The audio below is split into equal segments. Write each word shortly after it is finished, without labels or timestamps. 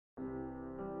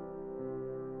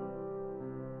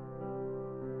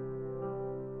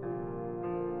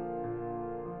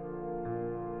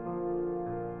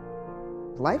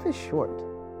life is short.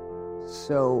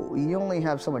 So you only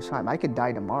have so much time. I could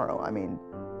die tomorrow. I mean,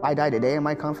 if I die today, am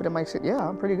I confident? Yeah,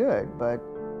 I'm pretty good. But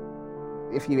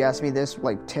if you asked me this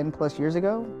like 10 plus years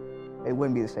ago, it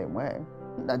wouldn't be the same way.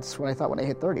 That's what I thought when I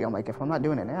hit 30. I'm like, if I'm not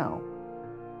doing it now,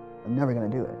 I'm never going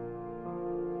to do it.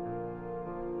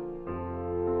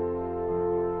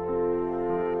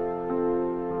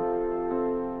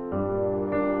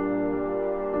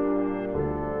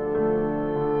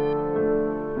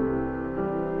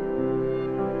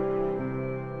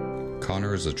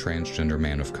 Konnor is a transgender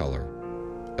man of color,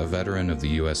 a veteran of the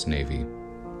U.S. Navy.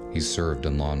 He's served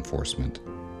in law enforcement.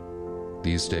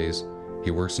 These days,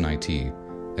 he works in IT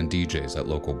and DJs at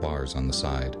local bars on the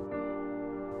side.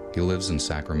 He lives in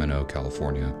Sacramento,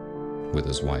 California, with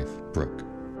his wife, Brooke.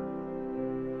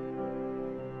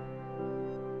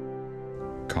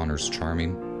 Konnor's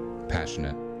charming,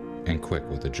 passionate, and quick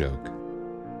with a joke.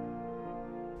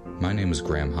 My name is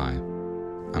Graham High.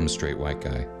 I'm a straight white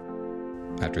guy.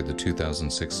 After the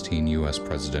 2016 U.S.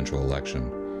 presidential election,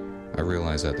 I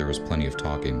realized that there was plenty of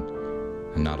talking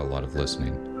and not a lot of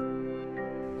listening,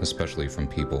 especially from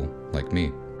people like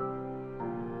me.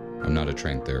 I'm not a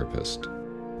trained therapist.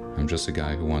 I'm just a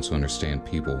guy who wants to understand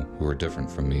people who are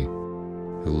different from me,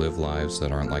 who live lives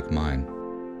that aren't like mine,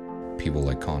 people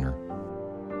like Konnor.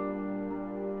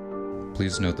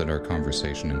 Please note that our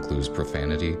conversation includes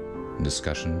profanity and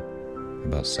discussion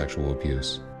about sexual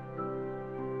abuse.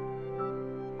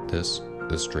 This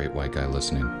is Straight White Guy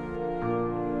Listening.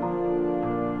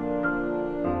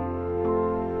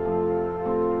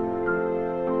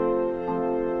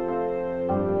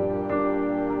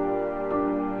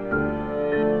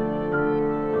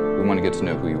 We want to get to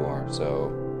know who you are,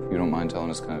 so if you don't mind telling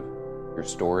us kind of your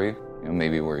story,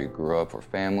 maybe where you grew up or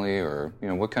family, or,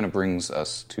 what kind of brings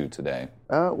us to today?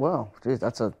 Well, geez,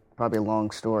 that's probably a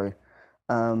long story.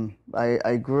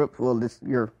 I grew up,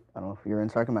 I don't know if you're in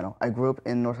Sacramento. I grew up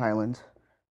in North Highlands,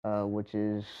 which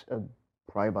is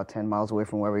probably about 10 miles away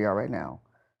from where we are right now.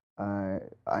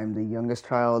 I'm the youngest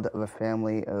child of a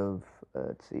family of,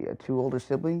 2 older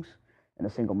siblings and a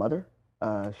single mother.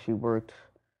 She worked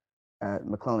at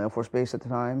McClellan Air Force Base at the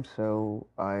time, so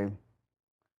I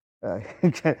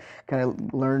kind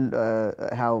of learned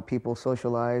how people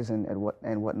socialize and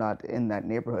whatnot in that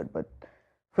neighborhood. But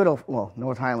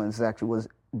North Highlands actually was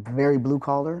very blue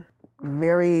collar,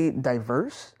 very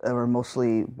diverse. We're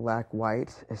mostly black,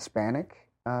 white, Hispanic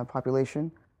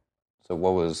population. So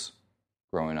what was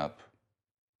growing up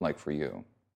like for you?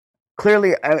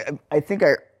 Clearly, I think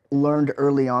I learned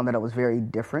early on that I was very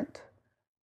different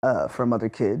from other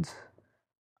kids.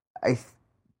 I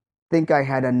think I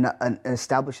had an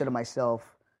establishment of myself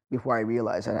before I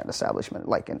realized I had an establishment,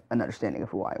 like an understanding of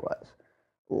who I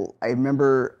was. I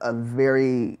remember a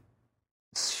very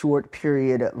short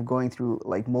period of going through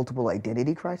like multiple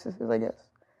identity crises, I guess.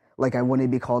 Like I wanted to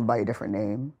be called by a different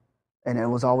name, and it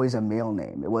was always a male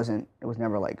name. It was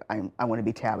never like I want to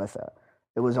be Tabitha.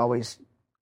 It was always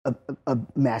a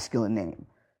masculine name.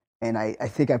 And I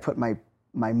think I put my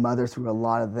mother through a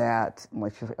lot of that.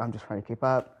 She's like, I'm just trying to keep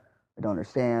up. I don't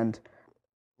understand.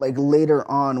 Like later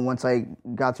on, once I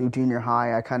got through junior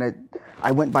high,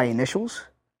 I went by initials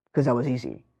because that was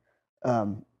easy.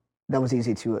 That was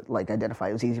easy to like identify.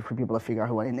 It was easy for people to figure out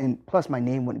who I am. And plus my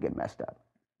name wouldn't get messed up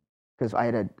because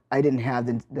I didn't have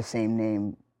the same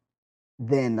name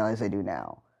then as I do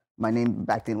now. My name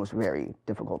back then was very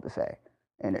difficult to say,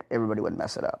 and everybody would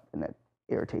mess it up, and that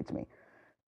irritates me.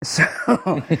 So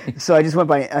I just went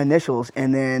by initials,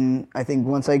 and then I think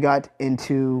once I got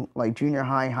into like junior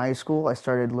high school, I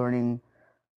started learning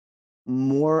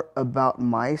more about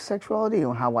my sexuality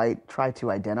and how I try to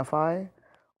identify,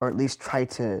 or at least try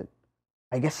to,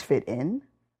 I guess, fit in,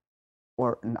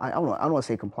 or I don't want to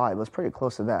say comply, but it's pretty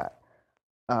close to that.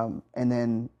 And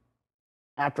then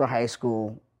after high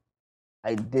school,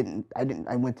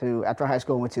 after high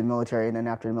school, I went to the military, and then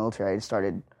after the military,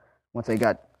 once I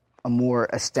got a more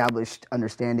established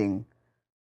understanding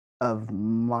of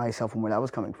myself and where that was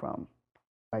coming from,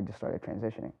 I just started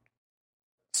transitioning.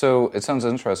 So it sounds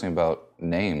interesting about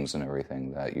names and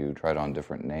everything, that you tried on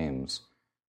different names.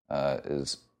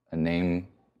 Is a name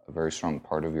a very strong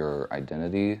part of your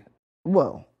identity?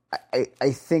 Well,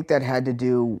 I think that had to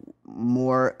do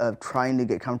more of trying to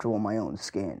get comfortable in my own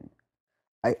skin.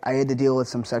 I had to deal with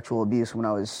some sexual abuse when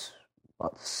I was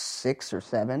about 6 or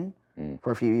 7 for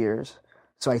a few years.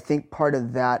 So I think part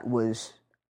of that was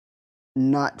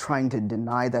not trying to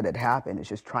deny that it happened. It's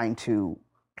just trying to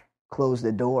close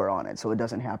the door on it so it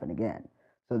doesn't happen again.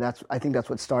 So I think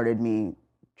that's what started me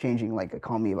changing, like,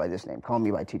 call me by this name, call me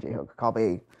by TJ Hook, call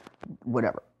me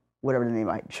whatever the name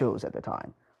I chose at the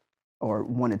time or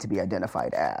wanted to be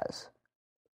identified as.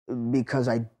 because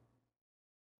I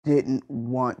didn't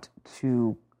want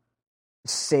to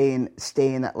stay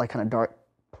in that like kind of dark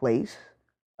place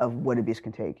of what abuse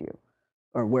can take you,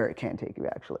 or where it can take you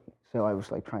actually. So I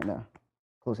was like trying to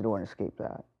close the door and escape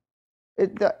that.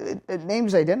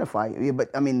 Names identify you, but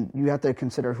I mean you have to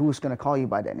consider who's going to call you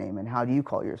by that name and how do you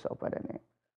call yourself by that name.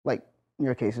 Like in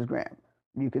your case is Graham.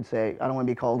 You could say I don't want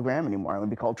to be called Graham anymore. I want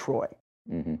to be called Troy.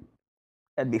 Mm-hmm.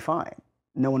 That'd be fine.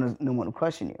 No one will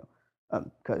question you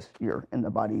because you're in the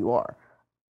body you are.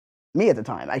 Me at the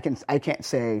time, I can't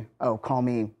say, oh, call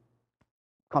me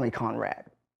Conrad.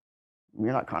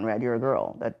 You're not Conrad, you're a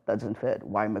girl. That doesn't fit.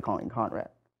 Why am I calling Conrad?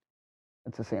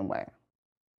 It's the same way.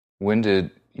 When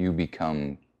did you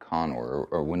become Konnor,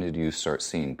 or when did you start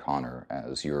seeing Konnor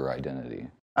as your identity?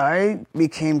 I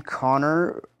became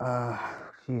Konnor,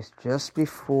 just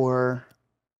before,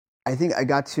 I think I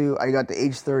got to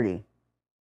age 30.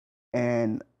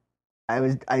 And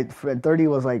for 30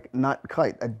 was like not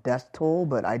quite a death toll,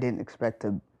 but I didn't expect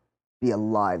to be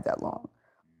alive that long.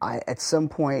 At some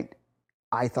point,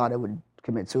 I thought I would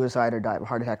commit suicide or die of a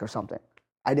heart attack or something.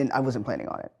 I wasn't planning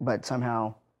on it, but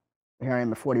somehow here I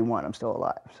am at 41, I'm still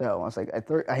alive. So I was like,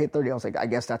 I hit 30, I was like, I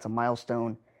guess that's a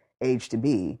milestone age to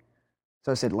be.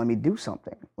 So I said, let me do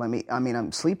something.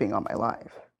 I'm sleeping on my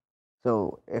life.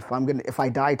 So if I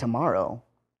die tomorrow,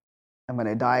 I'm going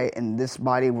to die in this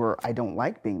body where I don't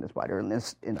like being this body, or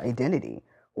in identity,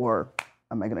 or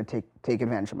am I going to take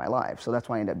advantage of my life? So that's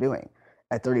what I ended up doing.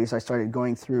 At 30s, I started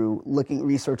going through,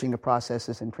 researching the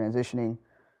processes and transitioning,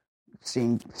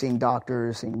 seeing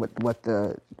doctors, seeing what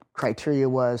the criteria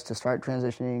was to start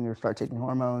transitioning or start taking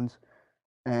hormones.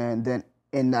 And then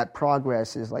in that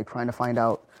progress is like trying to find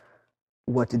out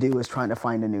what to do, is trying to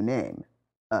find a new name.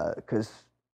 Because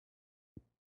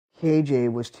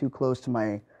KJ was too close to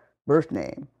my birth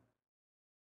name,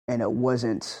 and it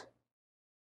wasn't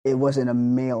a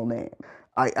male name.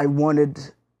 I wanted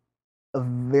a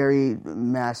very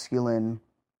masculine,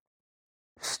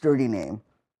 sturdy name,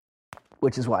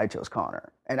 which is why I chose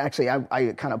Konnor. And actually,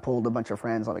 I kind of pulled a bunch of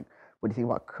friends, like, what do you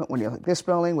think about this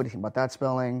spelling? What do you think about that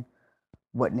spelling?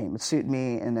 What name would suit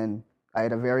me? And then I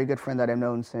had a very good friend that I've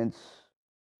known since,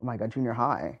 oh my God, junior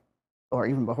high, or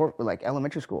even before, like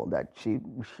elementary school, that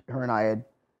her and I had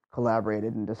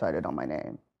collaborated and decided on my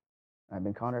name. I've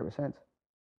been Konnor ever since.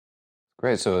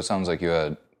 Great. So it sounds like you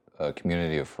had a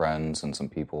community of friends and some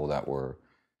people that were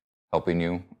helping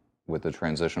you with the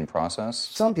transition process.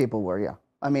 Some people were, yeah.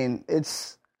 I mean,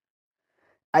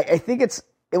 I think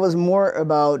it was more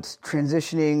about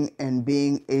transitioning and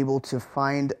being able to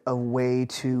find a way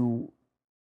to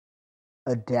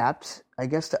adapt, I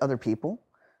guess, to other people.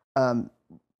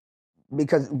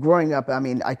 Because growing up, I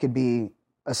mean, I could be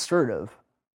assertive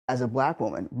as a black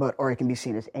woman, or I can be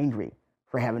seen as angry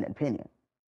for having an opinion.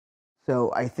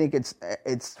 So I think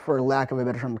it's for lack of a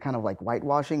better term, kind of like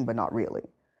whitewashing, but not really,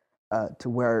 to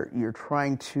where you're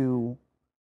trying to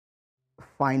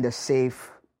find a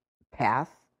safe path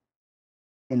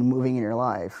in moving in your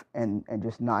life, and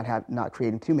just not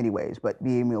creating too many ways, but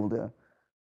being able to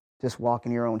just walk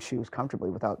in your own shoes comfortably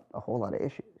without a whole lot of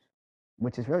issues,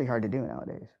 which is very hard to do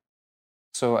nowadays.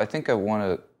 So I think I want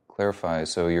to clarify.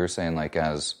 So you're saying, like,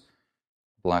 as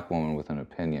a black woman with an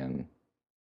opinion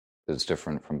is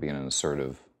different from being an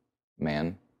assertive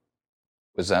man.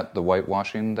 Is that the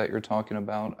whitewashing that you're talking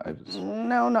about?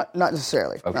 No, not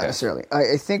necessarily. Okay. Not necessarily.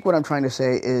 I think what I'm trying to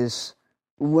say is,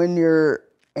 when you're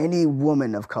any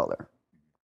woman of color,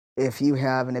 if you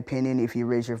have an opinion, if you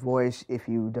raise your voice, if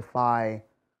you defy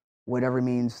whatever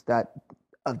means that,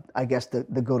 I guess, the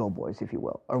good old boys, if you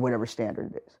will, or whatever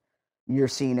standard it is, you're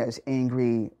seen as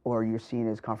angry, or you're seen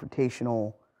as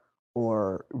confrontational,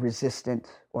 or resistant,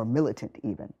 or militant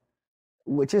even,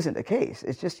 which isn't the case.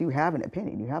 It's just you have an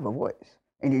opinion, you have a voice,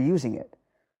 and you're using it.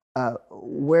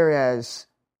 Whereas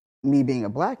me being a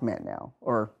black man now,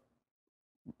 or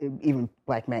even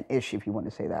black man-ish, if you want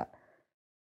to say that,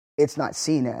 it's not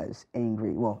seen as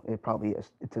angry. Well, it probably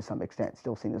is to some extent,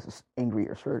 still seen as angry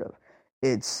or assertive.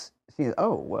 It's seen as,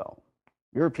 oh, well,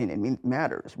 your opinion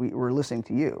matters. We're listening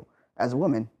to you. As a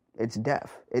woman, it's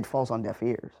deaf. It falls on deaf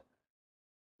ears.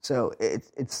 So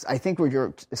it's. I think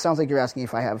it sounds like you're asking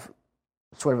if I have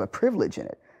sort of a privilege in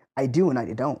it. I do and I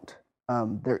don't.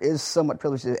 There is somewhat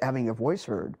privilege to having your voice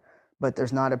heard, but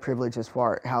there's not a privilege as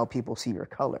far how people see your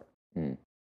color. Mm.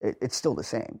 It's still the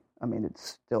same. I mean,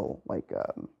 it's still like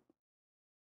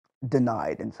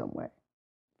denied in some way.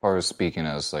 As far as speaking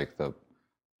as like the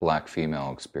black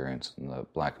female experience and the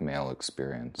black male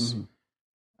experience, mm-hmm.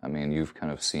 I mean, you've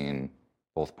kind of seen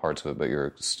both parts of it, but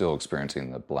you're still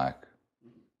experiencing the black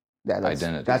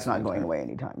identity. That's not going away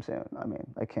anytime soon. I mean,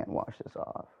 I can't wash this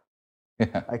off.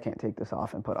 Yeah. I can't take this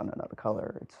off and put on another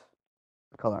color. It's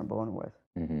the color I'm born with.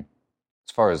 Mm-hmm.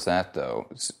 As far as that, though,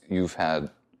 do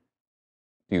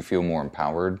you feel more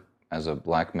empowered as a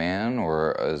black man,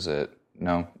 or is it,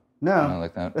 no? No. Not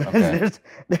like that?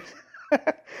 Okay.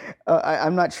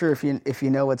 I'm not sure if you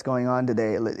know what's going on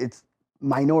today. It's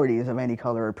minorities of any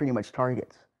color are pretty much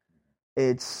targets.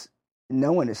 It's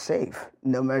no one is safe,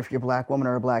 no matter if you're a black woman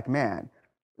or a black man.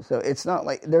 So it's not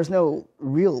like there's no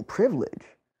real privilege.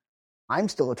 I'm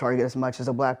still a target as much as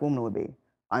a black woman would be.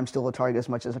 I'm still a target as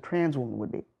much as a trans woman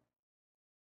would be,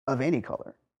 of any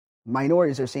color.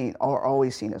 Minorities are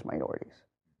always seen as minorities,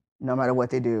 no matter what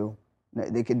they do.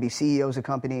 They could be CEOs of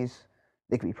companies,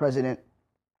 they could be president.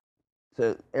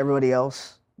 So everybody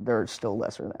else, they're still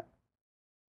lesser than.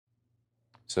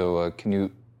 So can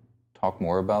you talk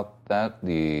more about that,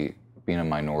 the being a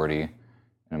minority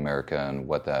in America and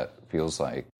what that feels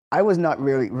like? I was not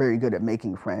really very good at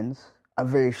making friends. I'm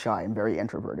very shy and very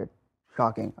introverted.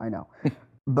 Shocking, I know.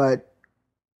 But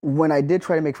when I did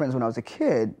try to make friends when I was a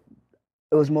kid,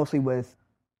 it was mostly with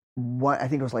I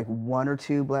think it was like one or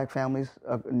two black families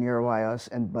nearby us,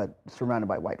 but surrounded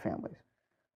by white families.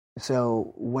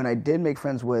 So when I did make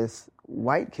friends with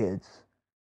white kids,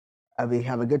 I would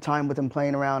have a good time with them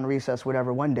playing around, recess,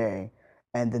 whatever, one day,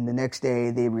 and then the next day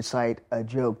they recite a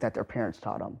joke that their parents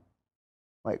taught them,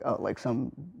 like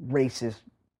some racist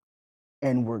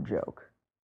N-word joke.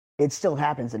 It still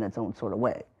happens in its own sort of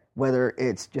way, whether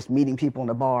it's just meeting people in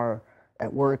a bar,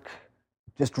 at work,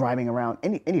 just driving around,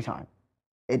 anytime.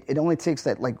 It only takes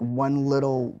that like one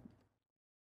little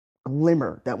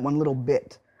glimmer, that one little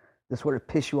bit, to sort of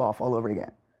piss you off all over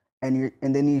again. And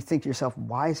then you think to yourself,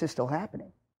 why is this still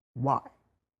happening? Why?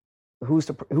 Who's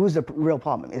the real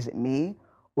problem? Is it me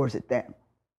or is it them?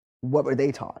 What were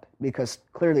they taught? Because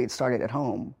clearly it started at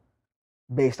home,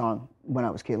 based on when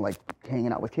I was a kid, like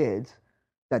hanging out with kids,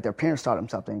 that their parents taught them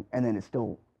something, and then it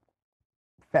still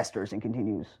festers and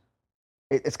continues.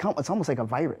 It's almost like a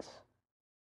virus.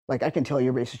 Like I can tell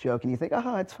you a racist joke and you think,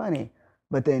 it's funny,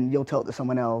 but then you'll tell it to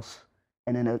someone else,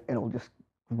 and then it'll just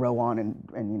grow on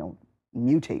and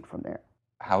mutate from there.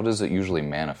 How does it usually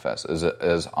manifest? Is it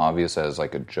as obvious as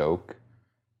like a joke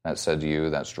that's said to you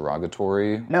that's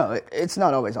derogatory? No, it's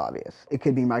not always obvious. It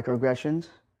could be microaggressions.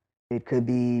 It could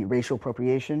be racial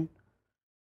appropriation.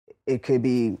 It could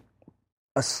be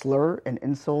a slur, an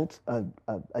insult,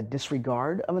 a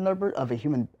disregard of another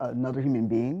human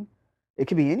being. It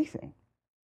could be anything.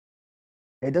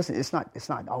 It's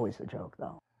not always a joke,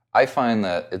 though. I find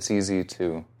that it's easy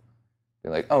to be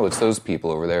like, oh, it's those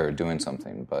people over there doing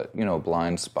something, but a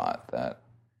blind spot that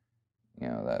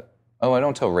I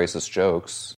don't tell racist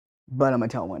jokes, but I'm gonna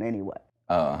tell one anyway.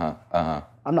 I'm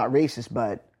not racist,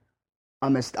 but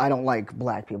I don't like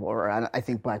black people, or I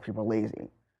think black people are lazy.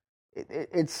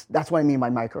 That's what I mean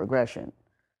by microaggression.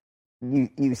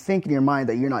 You think in your mind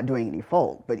that you're not doing any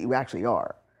fault, but you actually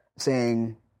are.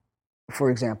 Saying, for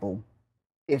example,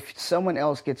 if someone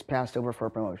else gets passed over for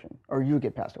a promotion, or you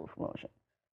get passed over for a promotion,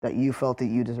 that you felt that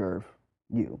you deserve,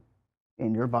 you,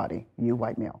 in your body, you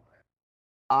white male,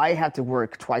 I have to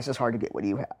work twice as hard to get what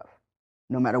you have,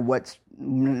 no matter what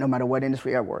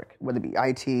industry I work, whether it be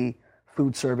IT,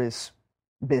 food service,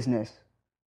 business.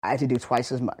 I have to do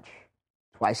twice as much,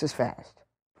 twice as fast,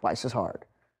 twice as hard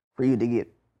for you to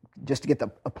get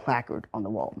a placard on the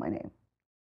wall with my name,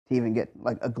 to even get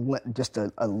like a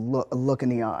look in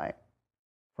the eye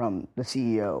from the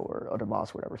CEO or the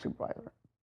boss, whatever, supervisor.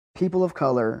 People of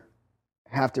color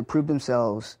have to prove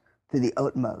themselves to the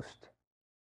utmost.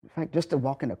 In fact, just to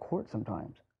walk into court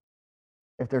sometimes.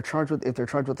 If they're charged with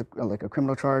a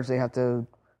criminal charge, they have to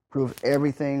prove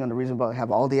everything unreasonable,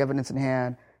 have all the evidence in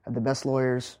hand, have the best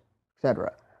lawyers,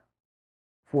 etc.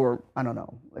 For, I don't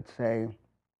know, let's say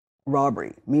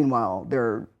robbery. Meanwhile,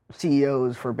 they're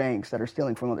CEOs for banks that are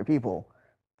stealing from other people.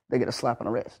 They get a slap on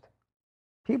the wrist.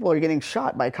 People are getting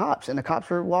shot by cops, and the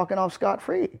cops are walking off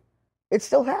scot-free. It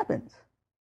still happens.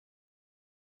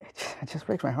 It just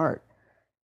breaks my heart.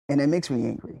 And it makes me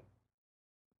angry.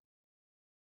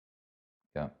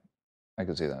 Yeah, I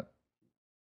could see that.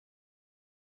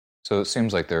 So it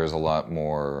seems like there's a lot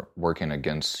more working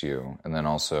against you, and then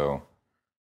also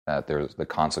that the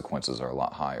consequences are a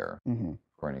lot higher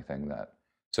for anything that.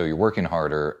 So you're working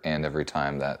harder, and every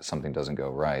time that something doesn't go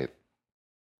right,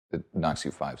 it knocks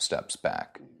you 5 steps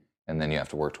back. And then you have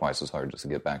to work twice as hard just to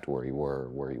get back to where you were,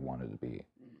 where you wanted to be.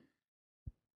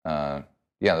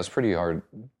 Yeah, that's pretty hard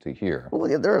to hear. Well,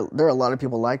 yeah, there are a lot of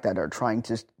people like that are trying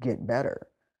to get better.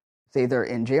 Say they're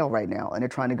in jail right now, and they're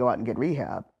trying to go out and get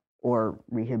rehab or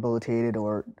rehabilitated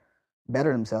or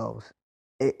better themselves.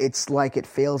 It's like it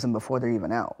fails them before they're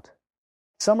even out.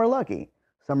 Some are lucky.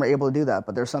 Some are able to do that,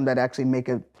 but there's some that actually make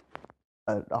a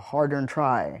hard-earned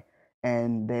try,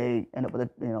 and they end up with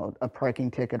a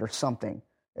parking ticket or something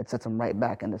that sets them right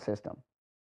back in the system.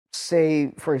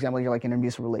 Say, for example, you're like in an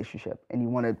abusive relationship, and you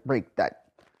want to break that,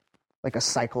 like a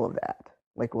cycle of that,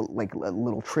 like a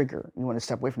little trigger. You want to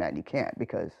step away from that, and you can't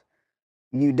because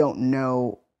you don't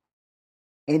know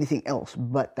anything else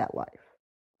but that life.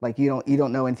 Like you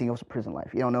don't know anything else but prison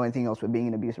life. You don't know anything else but being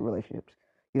in abusive relationships.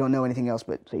 You don't know anything else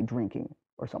but, say, drinking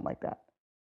or something like that.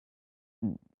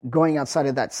 Going outside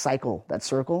of that cycle, that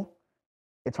circle,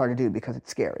 it's hard to do because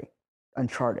it's scary,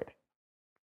 uncharted.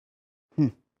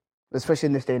 Especially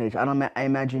in this day and age. I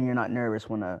imagine you're not nervous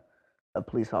when a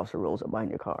police officer rolls up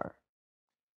behind your car.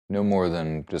 No more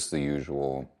than just the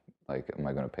usual, like, am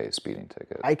I going to pay a speeding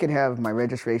ticket? I could have my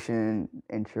registration,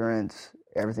 insurance,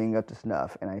 everything up to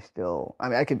snuff, and I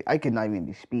could not even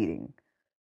be speeding,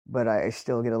 but I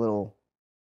still get a little,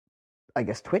 I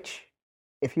guess, twitch,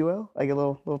 if you will. I get a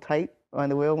little tight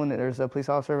behind the wheel when there's a police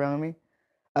officer around me.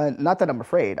 Not that I'm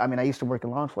afraid. I mean, I used to work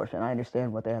in law enforcement. I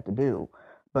understand what they have to do,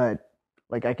 but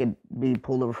like I could be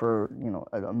pulled over for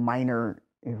a minor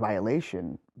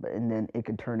violation, and then it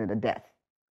could turn into death.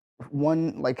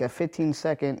 Like a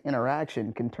 15-second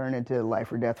interaction can turn into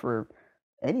life or death for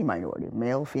any minority,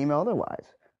 male, female, otherwise.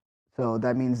 So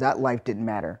that means that life didn't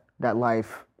matter. That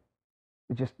life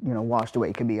just washed away.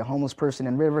 It could be a homeless person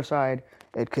in Riverside.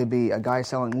 It could be a guy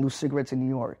selling loose cigarettes in New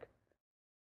York.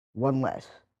 One less.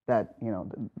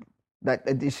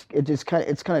 It's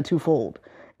kind of twofold.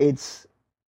 It's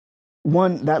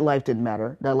one, that life didn't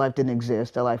matter. That life didn't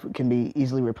exist. That life can be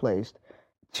easily replaced.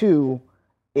 Two,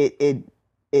 it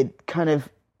kind of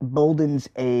boldens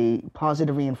a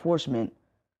positive reinforcement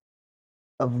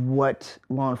of what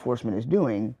law enforcement is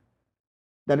doing,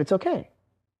 that it's okay.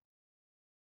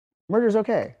 Murder's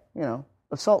okay.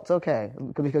 Assault's okay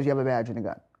because you have a badge and a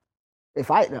gun. If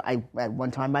I at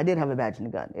one time I did have a badge and a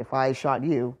gun. If I shot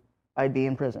you, I'd be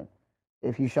in prison.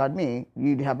 If you shot me,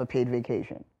 you'd have a paid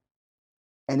vacation,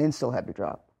 and then still have your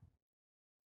job.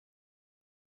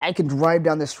 I could drive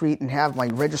down the street and have my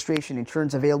registration,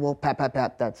 insurance available. Pat, pat,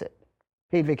 pat. That's it.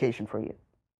 Paid vacation for you.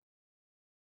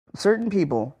 Certain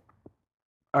people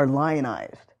are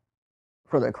lionized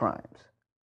for their crimes.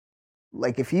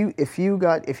 Like if you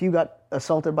got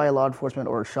assaulted by law enforcement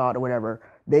or shot or whatever,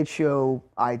 they'd show,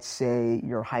 I'd say,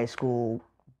 your high school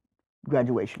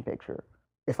graduation picture.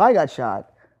 If I got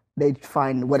shot, they'd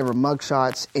find whatever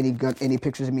mugshots, any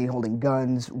pictures of me holding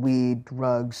guns, weed,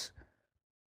 drugs,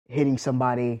 hitting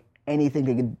somebody, anything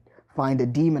they could find to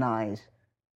demonize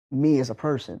me as a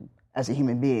person, as a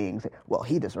human being. Say, well,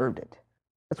 he deserved it.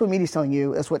 That's what media's telling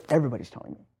you. That's what everybody's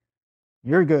telling me.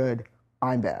 You're good.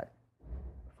 I'm bad.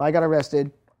 If I got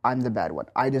arrested, I'm the bad one.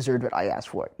 I deserved it. I asked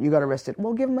for it. You got arrested.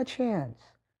 Well, give him a chance.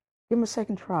 Give him a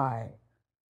second try.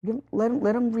 Let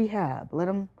him rehab. Let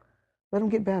him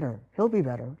get better. He'll be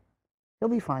better. He'll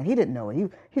be fine. He didn't know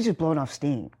it. He's just blowing off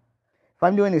steam. If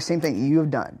I'm doing the same thing you have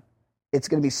done, it's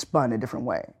going to be spun a different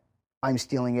way. I'm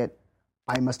stealing it.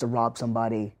 I must have robbed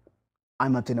somebody.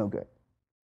 I'm up to no good.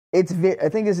 I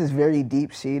think this is very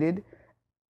deep-seated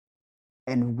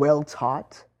and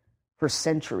well-taught for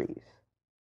centuries.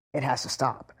 It has to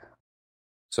stop.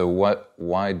 So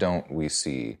why don't we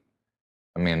see?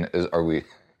 I mean,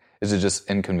 is it just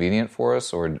inconvenient for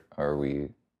us, or are we?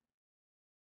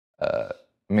 I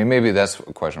mean, maybe that's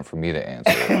a question for me to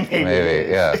answer. Maybe,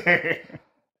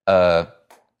 yeah.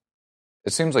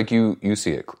 It seems like you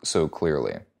see it so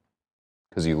clearly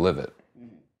because you live it.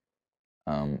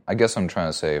 I guess I'm trying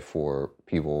to say, for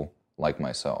people like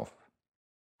myself,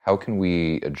 how can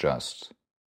we adjust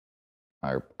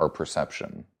our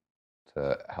perception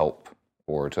to help,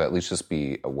 or to at least just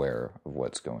be aware of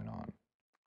what's going on?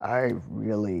 I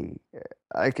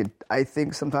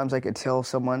think sometimes I could tell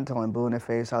someone, till I'm blue in the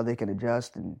face, how they can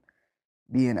adjust and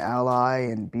be an ally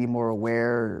and be more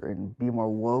aware and be more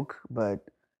woke, but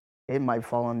it might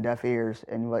fall on deaf ears,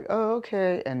 and you're like, oh,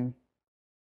 okay, and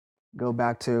go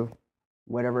back to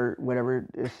whatever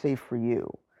is safe for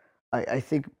you. I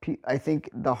think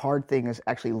the hard thing is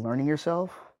actually learning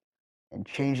yourself and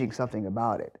changing something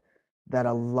about it that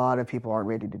a lot of people aren't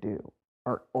ready to do,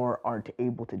 or aren't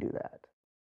able to do that.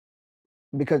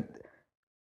 Because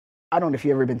I don't know if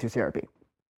you've ever been through therapy,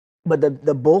 but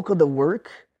the bulk of the work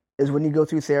is when you go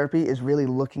through therapy is really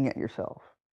looking at yourself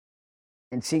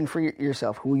and seeing for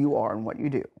yourself who you are and what you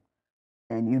do.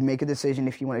 And you make a decision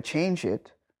if you want to change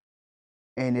it,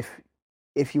 and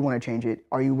if you want to change it,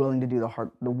 are you willing to do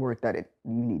the work that you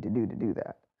need to do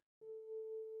that?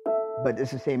 But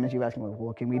it's the same as you asking, well,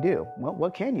 what can we do? Well,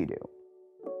 what can you do?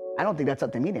 I don't think that's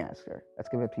up to me to answer. That's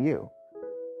up to you.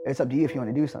 It's up to you if you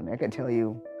want to do something. I can tell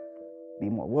you be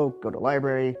more woke, go to the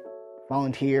library,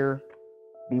 volunteer,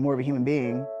 be more of a human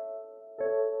being,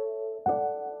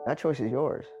 that choice is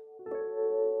yours.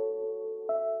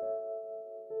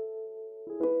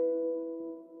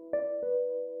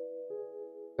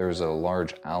 There's a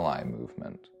large ally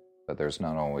movement, but there's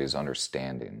not always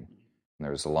understanding. And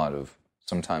there's a lot of,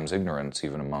 sometimes, ignorance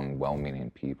even among well-meaning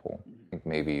people. I think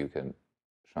maybe you could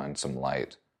shine some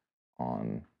light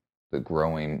on the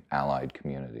growing allied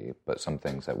community, but some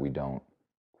things that we don't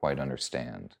quite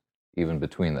understand, even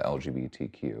between the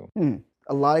LGBTQ.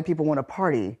 A lot of people want to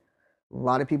party. A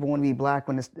lot of people want to be black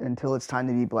until it's time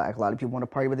to be black. A lot of people want to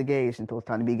party with the gays until it's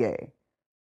time to be gay.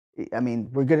 I mean,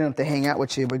 we're good enough to hang out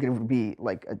with you. We're going to be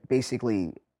like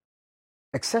basically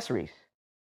accessories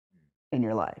in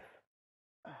your life.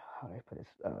 How do I put this?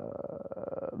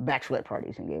 Bachelorette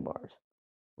parties and gay bars.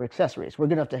 We're accessories. We're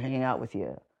good enough to hang out with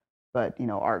you, but you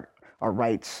know our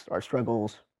rights, our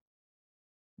struggles.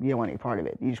 You don't want any part of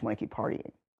it. You just want to keep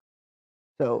partying.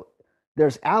 So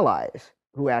there's allies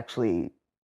who actually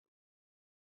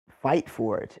fight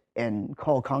for it and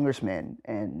call congressmen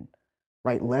and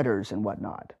write letters and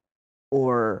whatnot.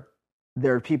 Or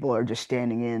there are people who are just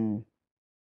standing in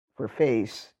for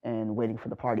face and waiting for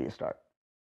the party to start.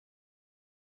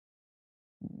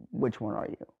 Which one are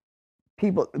you?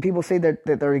 People say that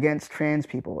they're against trans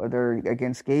people or they're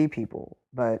against gay people,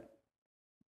 but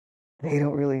they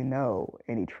don't really know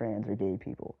any trans or gay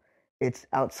people. It's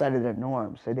outside of their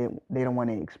norms, so they don't want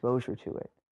any exposure to it.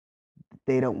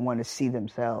 They don't want to see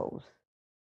themselves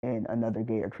in another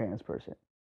gay or trans person.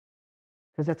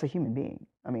 Because that's a human being.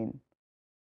 I mean,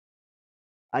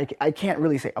 I can't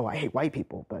really say, oh, I hate white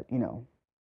people, but, you know,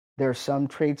 there are some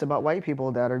traits about white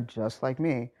people that are just like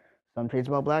me. Some traits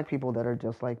about black people that are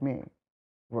just like me.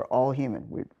 We're all human.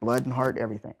 We're blood and heart,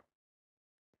 everything.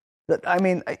 But, I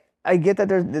mean, I get that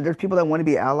there's people that want to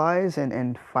be allies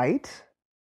and fight,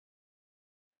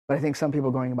 but I think some people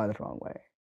are going about it the wrong way.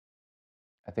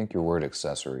 I think your word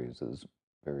accessories is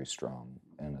very strong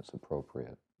and it's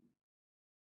appropriate.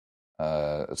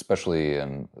 Especially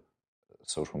in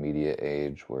social media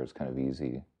age where it's kind of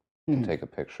easy to take a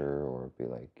picture or be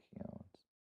like, you know,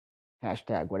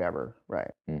 hashtag whatever,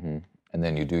 right? Mm-hmm. And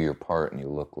then you do your part and you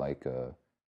look like a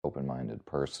open-minded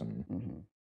person. Mm-hmm.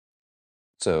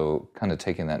 So kind of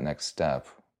taking that next step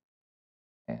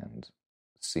and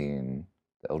seeing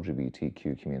the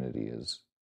LGBTQ community as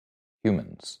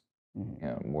humans, you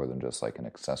know, more than just like an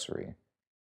accessory.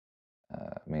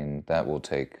 I mean, that will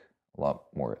take a lot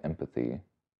more empathy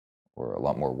or a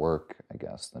lot more work, I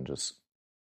guess, than just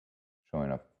showing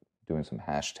up, doing some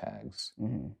hashtags.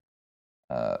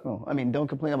 Well, I mean, don't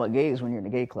complain about gays when you're in a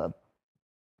gay club.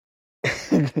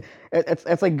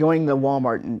 It's like going to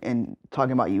Walmart and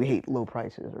talking about you hate low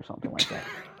prices or something like that.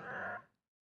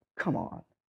 Come on.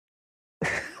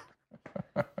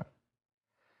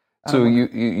 So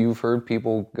you've heard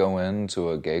people go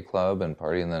into a gay club and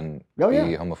party and then be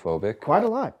homophobic? Quite a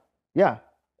lot, yeah.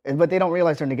 But they don't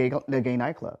realize they're in the gay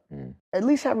nightclub. At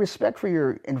least have respect for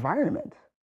your environment.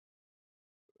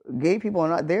 Gay people are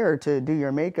not there to do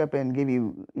your makeup and give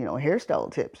you, you know,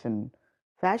 hairstyle tips and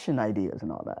fashion ideas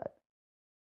and all that.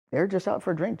 They're just out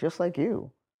for a drink, just like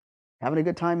you, having a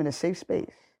good time in a safe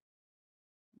space.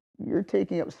 You're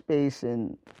taking up space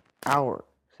in our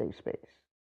safe space.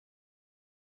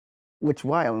 Which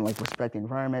why I'm like, respect the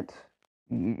environment.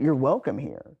 You're welcome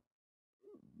here.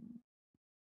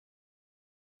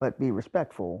 But be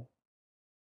respectful.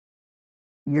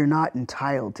 You're not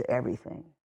entitled to everything.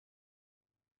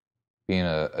 Being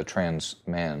a trans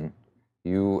man,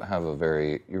 you're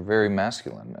very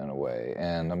masculine in a way.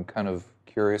 And I'm kind of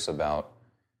curious about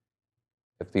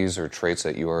if these are traits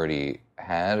that you already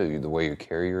had, the way you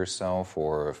carry yourself,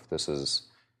 or if this is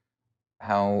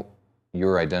how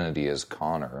your identity is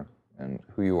Konnor and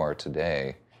who you are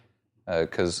today.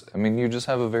 Because, I mean, you just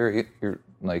have you're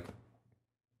like,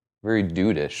 very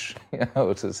dude-ish, you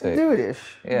know, to say. Dude-ish.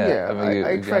 Yeah. I mean,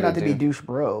 I try not to be douche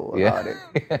bro about it.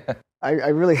 Yeah. I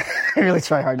really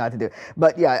try hard not to do it.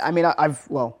 But yeah, I mean,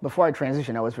 before I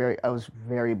transitioned, I was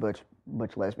very butch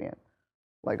lesbian,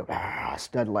 like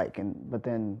stud-like, but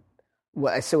then,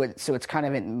 so it's kind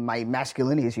of in my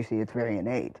masculinity, as you see, it's very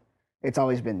innate. It's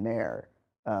always been there.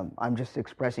 I'm just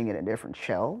expressing it in a different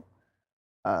shell.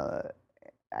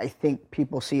 I think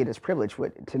people see it as privilege.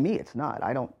 To me, it's not.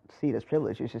 I don't see it as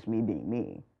privilege. It's just me being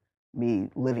me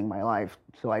living my life.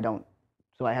 So I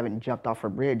haven't jumped off a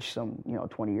bridge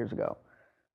 20 years ago.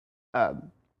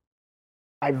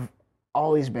 I've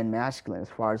always been masculine as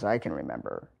far as I can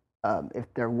remember.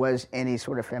 If there was any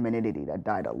sort of femininity, that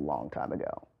died a long time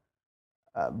ago.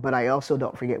 But I also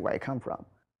don't forget where I come from.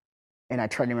 And I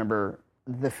try to remember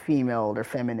the female or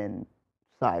feminine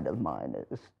side of mine,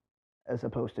 as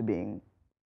opposed to being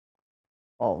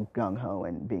all gung ho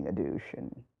and being a douche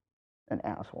and an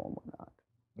asshole and whatnot.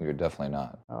 You're definitely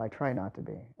not. I try not to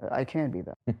be. I can be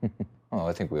though. Oh,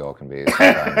 I think we all can be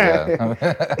sometimes,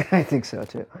 yeah. I think so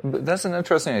too. But that's an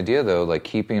interesting idea, though, like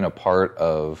keeping a part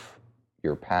of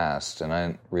your past. And I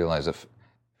didn't realize if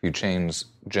you change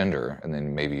gender and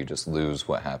then maybe you just lose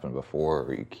what happened before,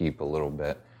 or you keep a little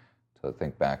bit to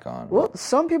think back on. Well,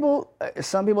 some people,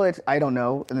 I don't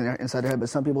know inside their head, but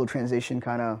some people transition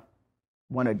kind of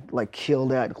want to like kill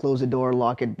that, close the door,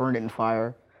 lock it, burn it in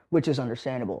fire, which is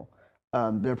understandable.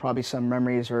 There are probably some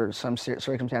memories or some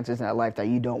circumstances in that life that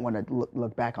you don't want to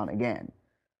look back on again.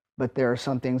 But there are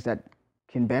some things that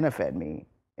can benefit me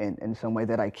in some way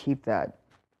that I keep that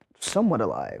somewhat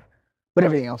alive. But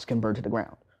everything else can burn to the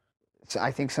ground. So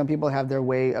I think some people have their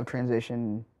way of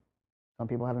transition. Some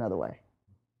people have another way.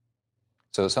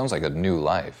 So it sounds like a new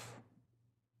life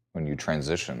when you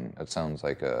transition. It sounds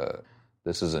like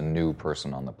this is a new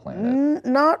person on the planet.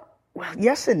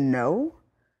 Yes and no.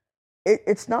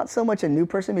 It's not so much a new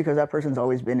person because that person's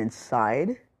always been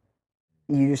inside.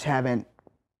 You just haven't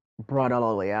brought it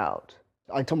all the way out.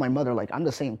 I told my mother, like, I'm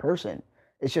the same person.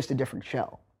 It's just a different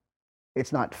shell.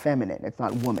 It's not feminine. It's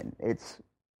not woman. It's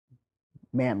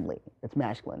manly. It's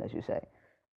masculine, as you say.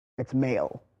 It's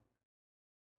male.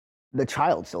 The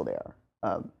child's still there.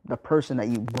 The person that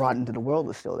you brought into the world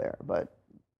is still there, but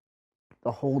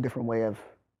a whole different way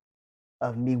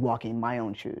of me walking my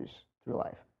own shoes through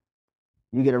life.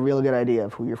 You get a real good idea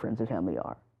of who your friends and family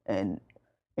are. And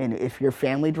if your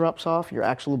family drops off, your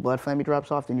actual blood family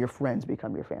drops off, then your friends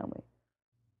become your family.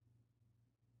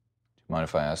 Do you mind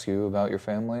if I ask you about your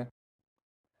family?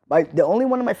 The only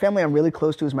one in my family I'm really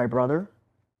close to is my brother,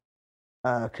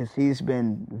 because he's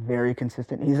been very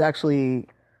consistent. He's actually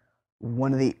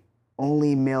one of the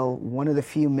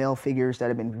few male figures that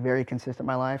have been very consistent in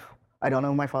my life. I don't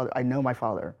know my father. I know my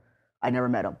father. I never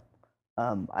met him.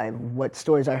 What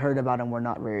stories I heard about him were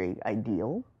not very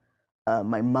ideal.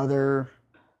 My mother,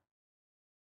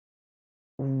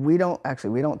 we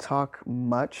don't talk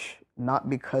much, not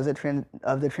because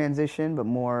of the transition, but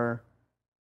more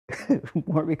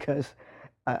because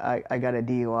I got a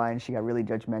DUI and she got really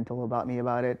judgmental about me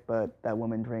about it. But that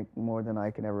woman drank more than I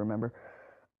can ever remember.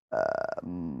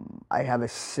 I have a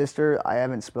sister I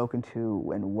haven't spoken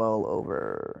to in well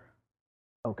over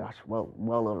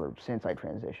since I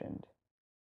transitioned.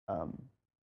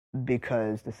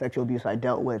 Because the sexual abuse I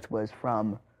dealt with was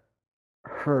from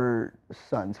her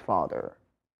son's father.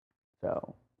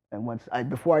 So, and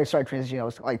before I started transitioning,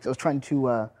 I was trying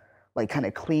to kind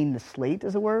of clean the slate,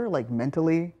 as it were, like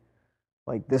mentally.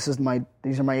 Like these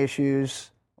are my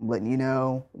issues. I'm letting you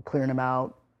know, I'm clearing them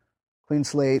out, clean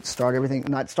slate,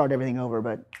 not start everything over,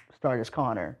 but start as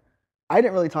Konnor. I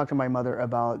didn't really talk to my mother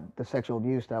about the sexual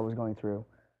abuse that I was going through.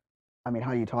 I mean,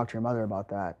 how do you talk to your mother about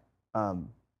that?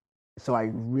 So I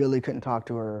really couldn't talk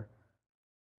to her.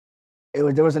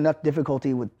 There was enough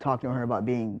difficulty with talking to her about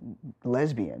being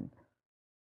lesbian,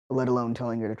 let alone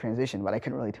telling her to transition. But I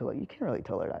couldn't really tell her. You can't really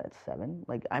tell her that at 7.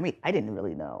 Like, I mean, I didn't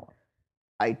really know.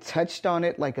 I touched on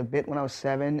it like a bit when I was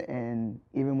 7, and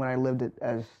even when I lived it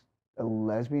as a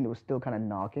lesbian, it was still kind of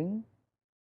knocking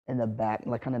in the back,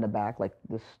 like kind of in the back, like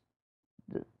this.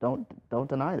 Don't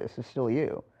deny this. It's still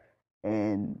you,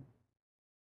 and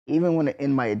even when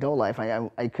in my adult life,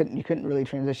 you couldn't really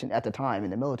transition at the time in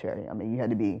the military. I mean, you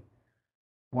had to be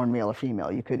born male or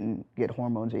female. You couldn't get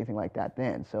hormones or anything like that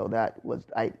then. So that was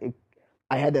I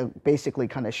had to basically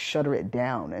kind of shutter it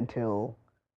down until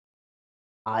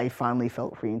I finally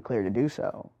felt free and clear to do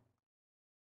so.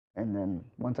 And then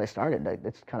once I started,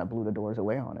 it kind of blew the doors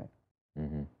away on it.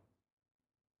 Mm-hmm.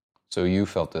 So you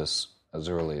felt this as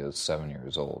early as 7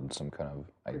 years old, some kind of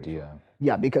idea.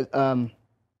 Yeah, because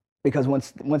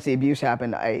once the abuse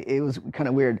happened, it was kind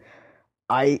of weird.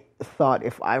 I thought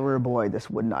if I were a boy, this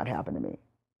would not happen to me.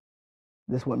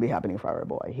 This wouldn't be happening if I were a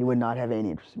boy. He would not have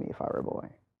any interest in me if I were a boy.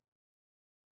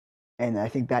 And I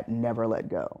think that never let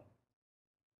go.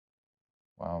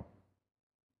 Wow.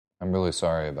 I'm really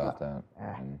sorry about that.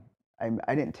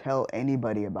 I didn't tell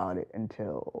anybody about it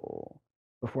until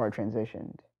before I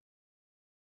transitioned.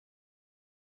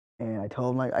 And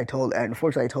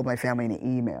unfortunately I told my family in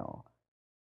an email.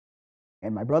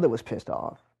 And my brother was pissed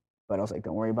off, but I was like,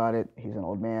 don't worry about it. He's an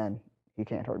old man. He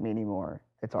can't hurt me anymore.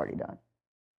 It's already done.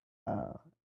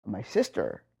 My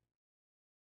sister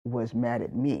was mad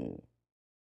at me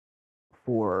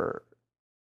for,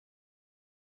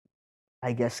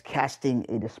 I guess, casting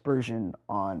a dispersion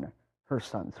on her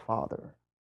son's father.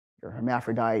 You're a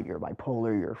hermaphrodite, you're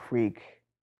bipolar, you're a freak.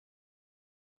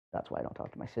 That's why I don't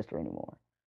talk to my sister anymore.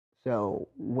 So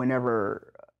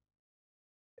whenever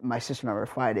my sister and I were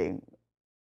fighting,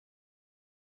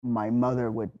 my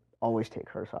mother would always take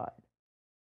her side.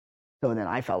 So then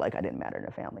I felt like I didn't matter in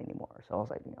the family anymore. So I was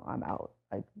like, I'm out.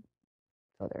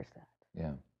 So there's that.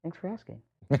 Yeah. Thanks for asking.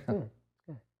 Good.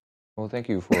 Well, thank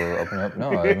you for opening up. No,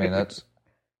 I mean that's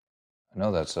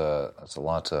a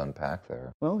lot to unpack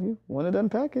there. Well, you wanted to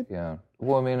unpack it. Yeah.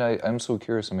 Well, I mean, I'm so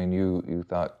curious. I mean, you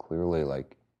thought clearly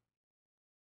like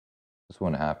this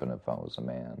wouldn't happen if I was a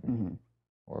man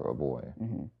or a boy,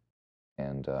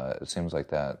 and it seems like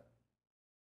that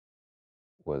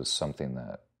was something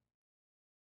that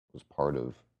was part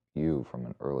of you from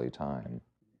an early time.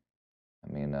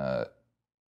 I mean,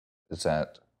 is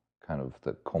that kind of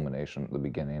the culmination, the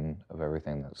beginning of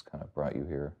everything that's kind of brought you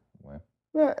here?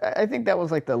 Well, I think that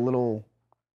was like the little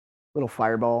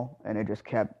fireball, and it just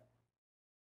kept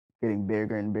getting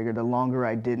bigger and bigger. The longer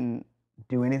I didn't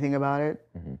do anything about it,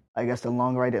 I guess the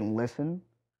longer I didn't listen,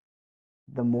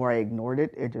 the more I ignored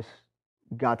it. It just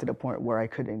got to the point where I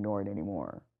couldn't ignore it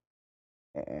anymore.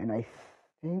 And I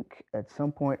think at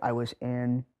some point I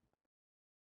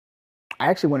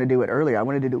actually wanted to do it earlier. I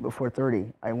wanted to do it before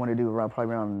 30. I wanted to do it probably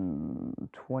around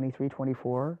 23,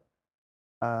 24.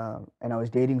 And I was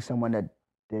dating someone that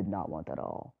did not want that at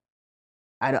all.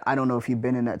 I don't know if you've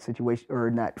been in that situation or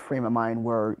in that frame of mind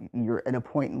where you're at a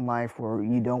point in life where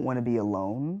you don't want to be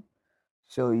alone.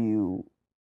 So you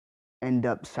end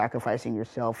up sacrificing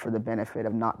yourself for the benefit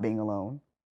of not being alone.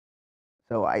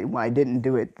 So when I didn't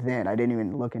do it then, I didn't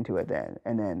even look into it then.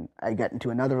 And then I got into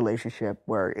another relationship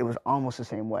where it was almost the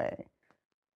same way.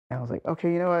 And I was like,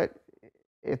 okay, you know what?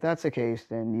 If that's the case,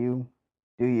 then you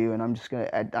do you. And I'm just going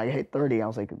to, I hit 30. I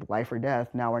was like, life or death,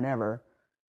 now or never.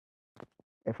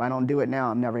 If I don't do it now,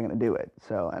 I'm never going to do it.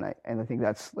 So, and I think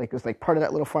that's like, it's like part of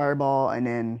that little fireball. And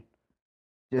then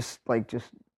just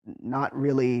not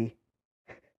really,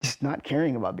 just not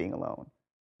caring about being alone.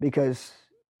 Because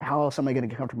how else am I going to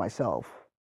get comfortable myself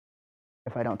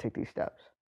if I don't take these steps?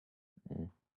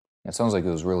 It sounds like it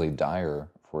was really dire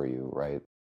for you, right?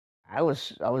 I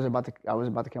was about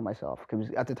to kill myself because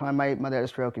at the time my mother had a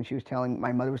stroke, and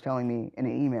my mother was telling me in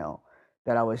an email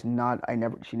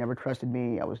that she never trusted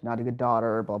me. I was not a good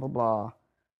daughter, blah, blah, blah. I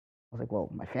was like,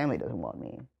 well, my family doesn't want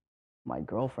me. My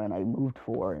girlfriend I moved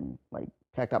for and like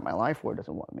packed out my life for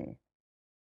doesn't want me.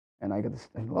 And I got this,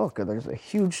 and look, there's a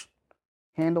huge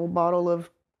handle bottle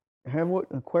of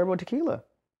Cuervo tequila.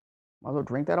 Might as well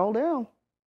drink that all down.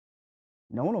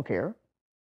 No one will care.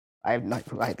 At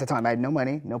the time, I had no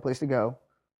money, no place to go.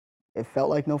 It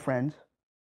felt like no friends,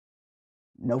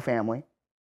 no family,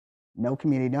 no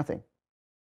community, nothing.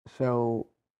 So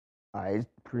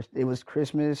it was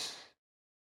Christmas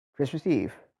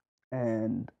Eve,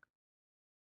 and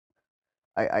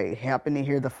I happened to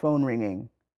hear the phone ringing,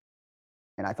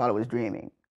 and I thought it was dreaming.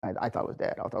 I thought it was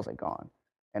dead. I was like gone.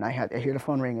 And I hear the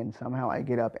phone ring, and somehow I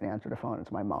get up and answer the phone.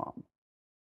 It's my mom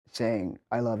saying,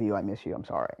 I love you, I miss you, I'm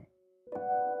sorry.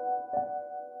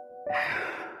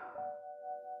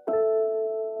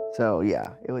 So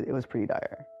yeah, it was pretty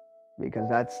dire, because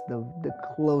that's the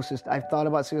closest. I've thought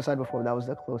about suicide before. That was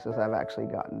the closest I've actually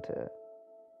gotten to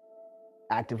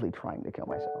actively trying to kill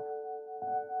myself.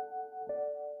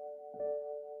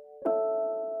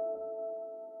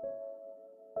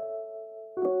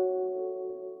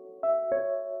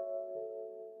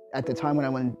 At the time when I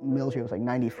went in the military, it was like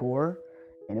 94,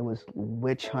 and it was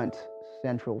witch hunt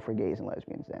central for gays and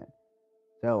lesbians then.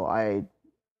 So I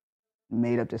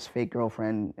made up this fake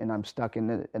girlfriend, and I'm stuck in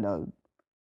a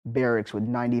barracks with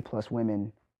 90 plus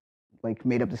women. Like,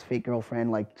 made up this fake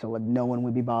girlfriend, like, so like no one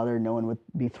would be bothered, no one would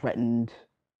be threatened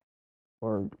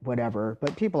or whatever.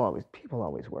 But people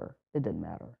always were. It didn't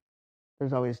matter.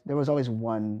 There was always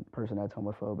one person that's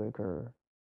homophobic or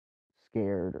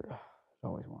scared, or there's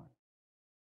always one.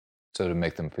 So to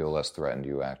make them feel less threatened,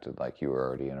 you acted like you were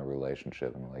already in a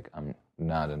relationship and like, I'm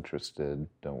not interested,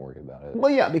 don't worry about it.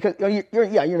 Well, yeah, because you're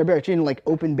in a barracks. You're in like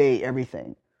open bay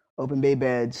everything. Open bay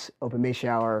beds, open bay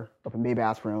shower, open bay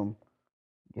bathroom.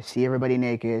 You see everybody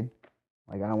naked.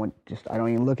 Like, I don't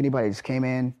even look at anybody. I just came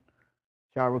in,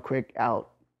 shower real quick,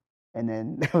 out. And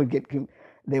then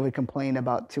they would complain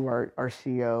to our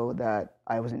CO that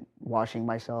I wasn't washing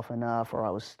myself enough, or I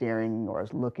was staring, or I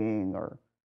was looking, or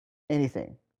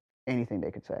anything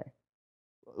they could say.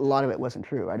 A lot of it wasn't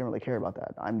true. I didn't really care about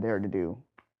that. I'm there to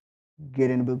get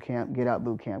into boot camp, get out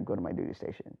boot camp, go to my duty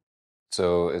station.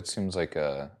 So it seems like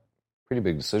a pretty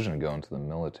big decision to go into the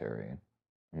military.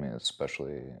 I mean,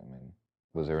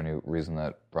 was there any reason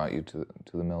that brought you to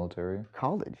the military?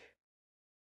 College.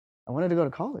 I wanted to go to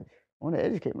college. I wanted to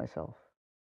educate myself.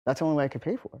 That's the only way I could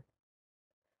pay for it.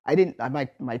 I didn't.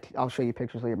 I'll show you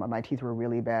pictures later. My teeth were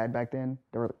really bad back then.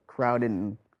 They were crowded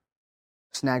and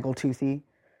snaggletoothie.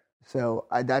 So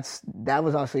that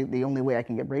was also the only way I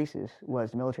can get braces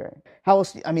was the military. How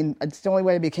else? I mean, it's the only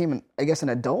way I became, an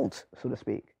adult, so to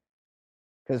speak,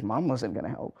 because mom wasn't going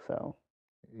to help. So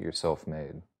You're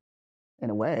self-made. in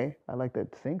a way, I like to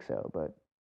think so, but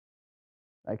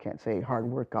I can't say hard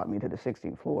work got me to the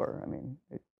 16th floor. I mean,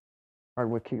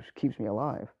 hard work keeps me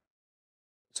alive.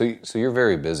 So you're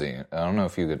very busy. I don't know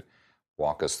if you could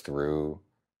walk us through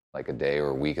like a day or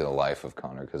a week of the life of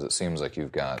Konnor, because it seems like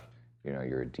you've got,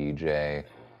 you're a DJ.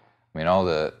 I mean, all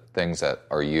the things that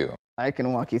are you. I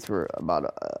can walk you through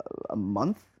about a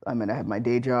month. I'm going to have my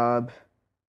day job.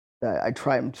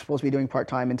 I'm supposed to be doing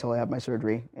part-time until I have my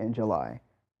surgery in July,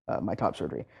 my top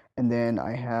surgery. And then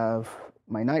I have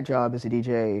my night job as a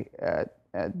DJ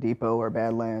at Depot or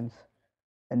Badlands.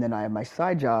 And then I have my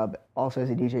side job also as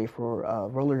a DJ for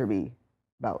roller derby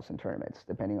bouts and tournaments,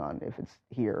 depending on if it's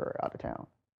here or out of town.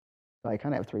 So I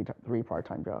kind of have three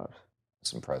part-time jobs.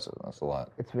 That's impressive. That's a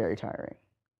lot. It's very tiring.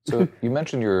 So you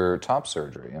mentioned your top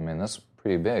surgery. I mean, that's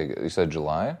pretty big. You said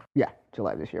July? Yeah,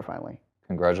 July this year, finally.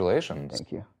 Congratulations.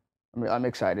 Thank you. I'm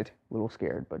excited. A little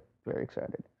scared, but very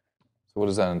excited. So what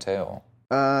does that entail?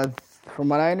 From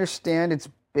what I understand, it's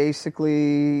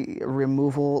basically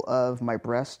removal of my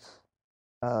breasts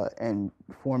and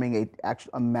forming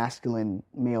a masculine,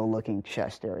 male-looking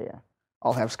chest area.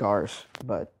 I'll have scars,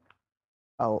 but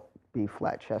I'll be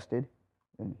flat-chested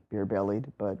and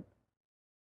beer-bellied, but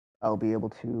I'll be able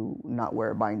to not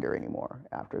wear a binder anymore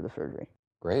after the surgery.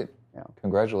 Great. Yeah.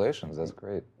 Congratulations. That's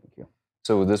great. Thank you.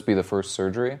 So would this be the first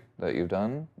surgery that you've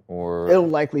done, or It'll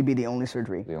likely be the only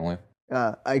surgery. the only?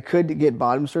 I could get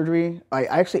bottom surgery. I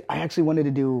actually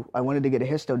wanted to get a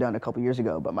histo done a couple years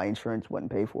ago, but my insurance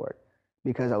wouldn't pay for it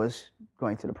because I was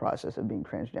going through the process of being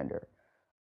transgender.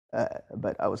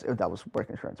 But that was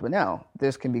work insurance. But now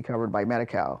this can be covered by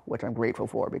Medi-Cal, which I'm grateful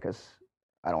for because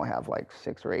I don't have like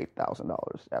 $6,000 or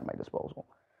 $8,000 at my disposal.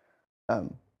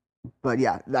 But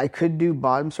yeah, I could do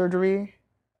bottom surgery.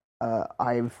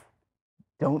 I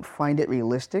don't find it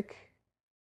realistic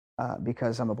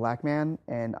because I'm a black man,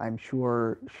 and I'm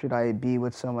sure should I be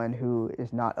with someone who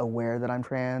is not aware that I'm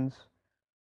trans,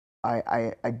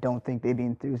 I don't think they'd be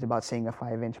enthused about seeing a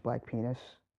 5-inch black penis.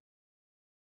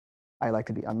 I'm a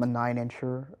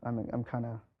 9-incher.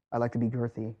 I like to be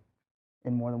girthy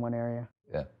in more than one area.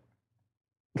 Yeah.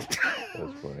 That's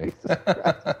funny.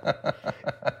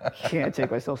 Can't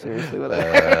take myself seriously with it.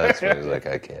 That's funny. He's like,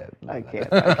 I can't. I can't.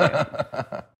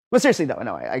 But seriously though,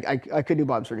 no, I could do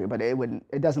bottom surgery, but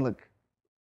it doesn't look,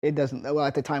 well,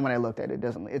 at the time when I looked at it, it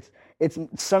doesn't, it's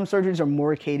some surgeries are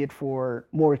more catered for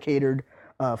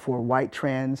white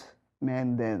trans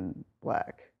men than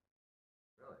black.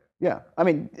 Yeah, I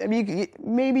mean,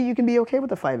 maybe you can be okay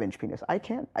with a 5-inch penis. I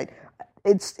can't.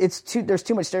 There's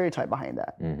too much stereotype behind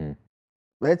that. Mm-hmm.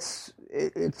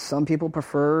 Some people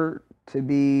prefer to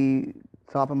be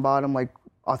top and bottom, like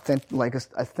as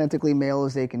authentically male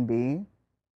as they can be.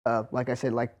 Like I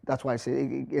said, that's why I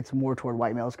say it's more toward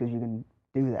white males because you can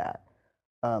do that.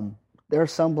 There are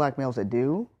some black males that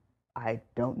do. I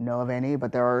don't know of any,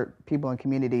 but there are people in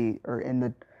community or in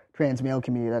the trans male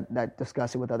community that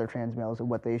discuss it with other trans males and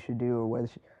what they should do or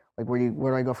where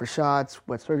do I go for shots,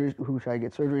 what surgery, who should I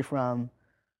get surgery from,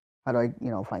 how do I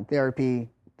find therapy,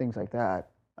 things like that.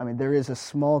 I mean, there is a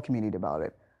small community about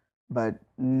it, but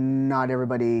not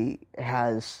everybody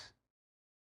has.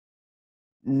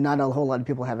 Not a whole lot of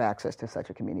people have access to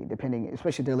such a community,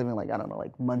 especially if they're living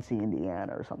like Muncie,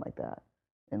 Indiana, or something like that,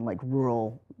 in like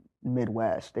rural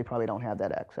Midwest. They probably don't have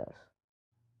that access.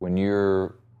 When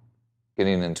you're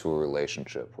getting into a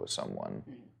relationship with someone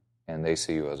and they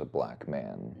see you as a black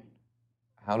man,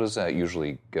 how does that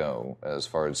usually go? As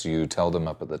far as you tell them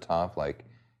up at the top, like,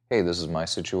 hey, this is my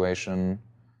situation,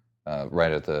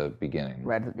 right at the beginning?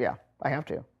 Right, yeah, I have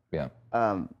to. Yeah.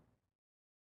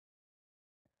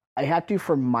 I have to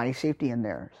for my safety and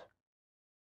theirs.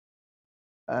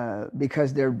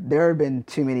 Because there have been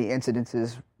too many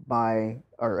incidences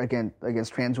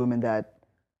against trans women that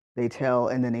they tell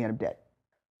and then they end up dead.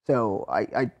 So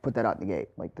I put that out in the gate.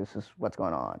 Like, this is what's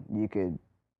going on. You could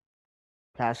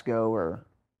pass go or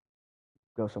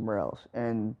go somewhere else.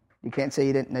 And you can't say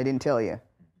I didn't tell you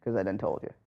because I didn't told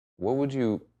you. What would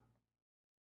you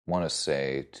want to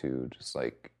say to just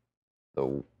like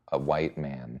a white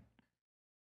man?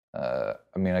 I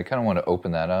mean, I kind of want to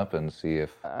open that up and see if...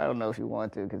 I don't know if you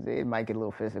want to, because it might get a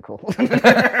little physical.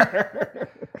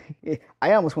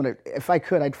 I almost want to... If I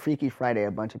could, I'd Freaky Friday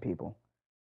a bunch of people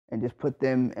and just put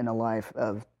them in a life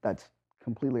that's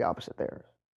completely opposite theirs.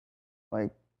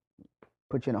 Like,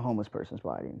 put you in a homeless person's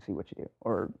body and see what you do.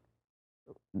 Or,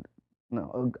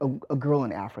 no, a girl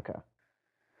in Africa.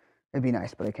 It'd be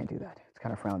nice, but I can't do that. It's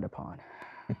kind of frowned upon.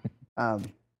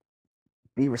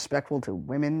 Be respectful to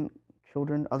women,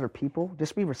 children, other people.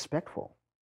 Just be respectful.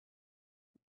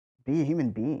 Be a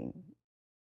human being.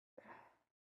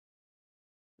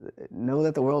 Know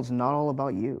that the world's not all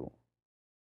about you.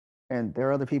 And there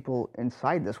are other people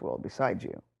inside this world besides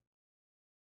you.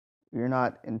 You're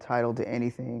not entitled to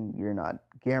anything. You're not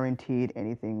guaranteed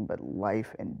anything but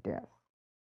life and death.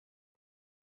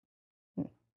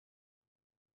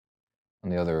 On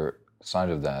the other side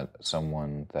of that,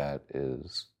 someone that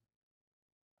is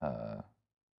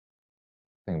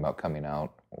thinking about coming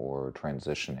out or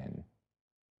transitioning,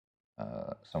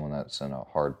 someone that's in a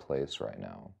hard place right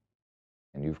now,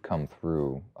 and you've come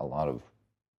through a lot of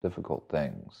difficult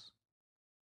things,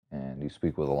 and you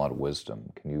speak with a lot of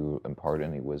wisdom. Can you impart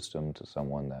any wisdom to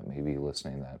someone that may be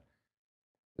listening that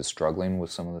is struggling with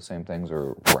some of the same things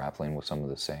or grappling with some of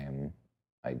the same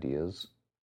ideas?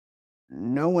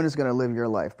 No one is going to live your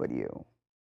life but you.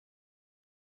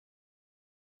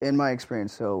 In my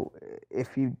experience, so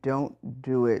if you don't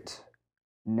do it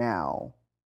now,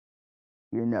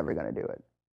 you're never going to do it.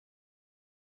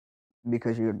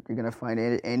 Because you're going to find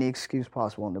any excuse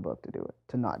possible in the book to do it,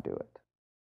 to not do it.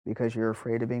 Because you're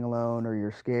afraid of being alone, or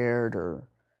you're scared, or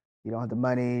you don't have the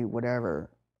money, whatever.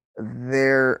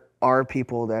 There are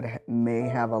people that may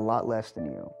have a lot less than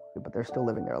you, but they're still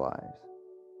living their lives.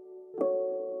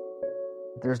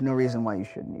 There's no reason why you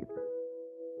shouldn't either.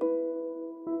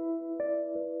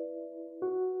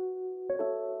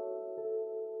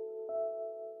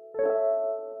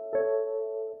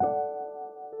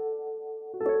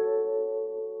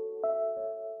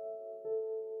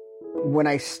 When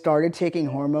I started taking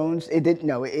hormones,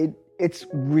 it's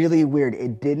really weird.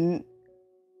 It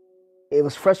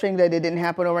was frustrating that it didn't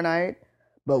happen overnight,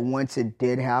 but once it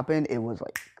did happen, it was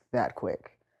like that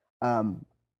quick.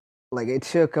 Like it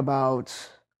took about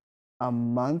a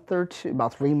month or two,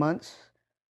 about 3 months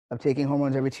of taking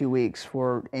hormones every 2 weeks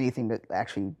for anything to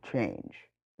actually change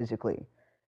physically.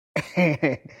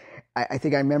 I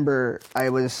think I remember I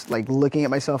was like looking at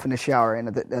myself in the shower, and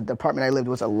the apartment I lived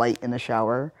was a light in the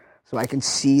shower, so I can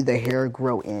see the hair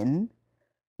grow in,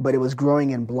 but it was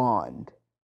growing in blonde.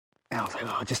 And I was like,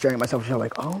 oh, just staring at myself in the shower,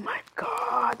 like, oh my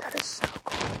God, that is so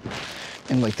cool.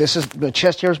 And like, this is the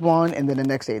chest hair's blonde, and then the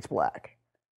next day it's black.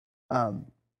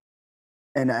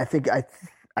 And I think I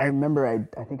remember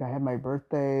I think I had my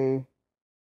birthday.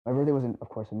 My birthday was of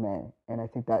course in May, and I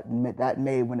think that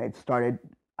May when it started,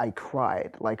 I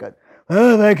cried like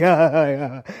oh my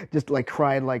God, just like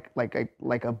cried like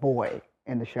a boy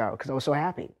in the shower because I was so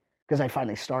happy because I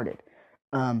finally started.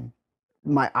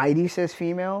 My ID says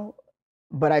female,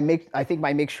 but I think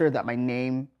I make sure that my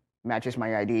name matches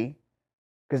my ID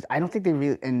because I don't think they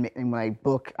really in my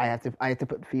book I have to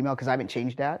put female because I haven't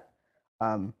changed that.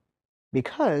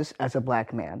 Because as a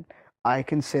black man, I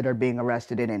consider being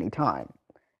arrested at any time.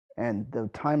 And the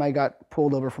time I got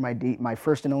pulled over for my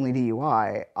first and only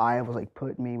DUI, I was like,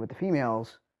 put me with the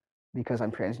females because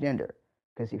I'm transgender.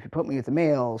 Because if you put me with the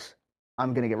males,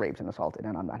 I'm going to get raped and assaulted,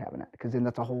 and I'm not having that. Because then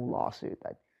that's a whole lawsuit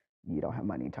that you don't have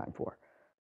money and time for.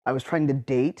 I was trying to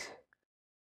date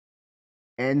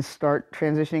and start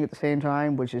transitioning at the same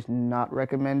time, which is not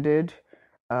recommended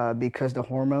because the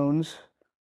hormones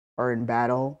are in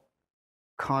battle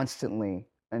constantly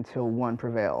until one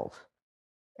prevails.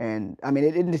 And I mean,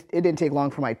 it didn't take long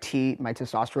for my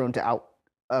testosterone to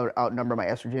outnumber my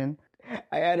estrogen.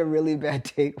 I had a really bad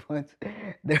date once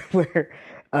where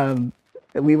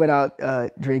we went out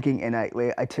drinking, and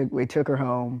we took her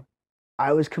home.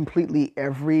 I was completely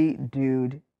every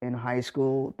dude in high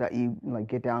school that you like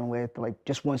get down with, like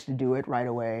just wants to do it right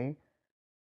away.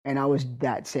 And I was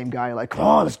that same guy, like, come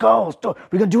on, let's go.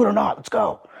 We're gonna do it or not. Let's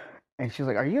go. And she's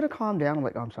like, are you going to calm down? I'm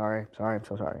like, oh, I'm sorry. I'm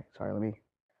so sorry.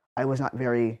 I was not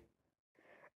very,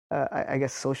 I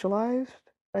guess, socialized,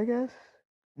 I guess.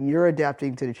 You're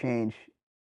adapting to the change.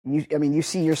 You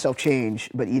see yourself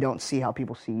change, but you don't see how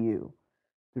people see you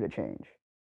through the change.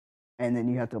 And then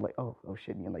you have to like, oh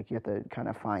shit. You have to kind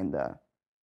of find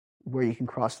where you can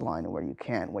cross the line and where you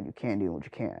can't, what you can do and what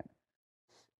you can't.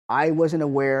 I wasn't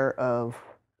aware of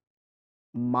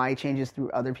my changes through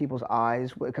other people's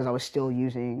eyes because I was still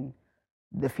using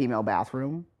the female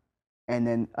bathroom, and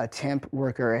then a temp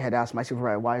worker had asked my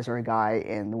supervisor, why is there a guy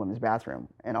in the women's bathroom?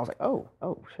 And I was like, oh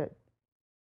shit,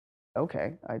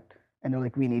 okay. And they're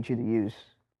like, we need you to use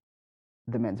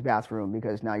the men's bathroom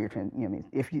because now you're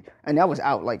and that was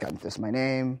out, like, this is my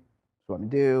name, this is what I'm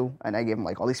gonna do, and I gave them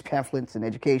like all these pamphlets and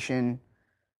education,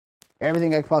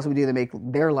 everything I could possibly do to make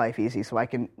their life easy so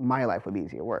my life would be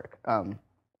easy at work.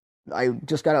 I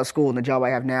just got out of school, and the job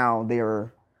I have now,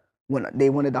 they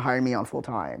wanted to hire me on full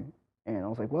time, And I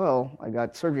was like, well, I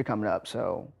got surgery coming up.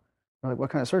 So they're like, what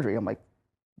kind of surgery? I'm like,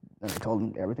 and I told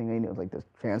them everything they knew, like this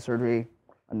trans surgery.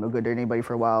 I'm no good to anybody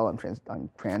for a while. I'm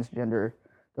transgender.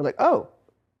 They're like, oh,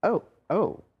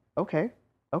 okay.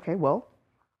 Well,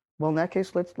 in that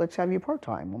case, let's have you part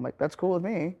time. I'm like, that's cool with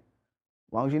me,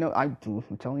 as long as you know. I'm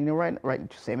telling you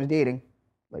right, same as dating,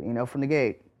 let you know from the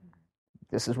gate.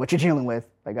 This is what you're dealing with.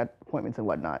 I got appointments and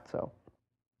whatnot. So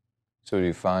do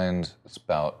you find it's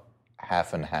about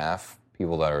half and half,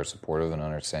 people that are supportive and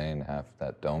understanding, half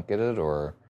that don't get it,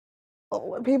 or?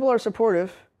 Well, people are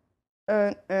supportive,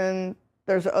 and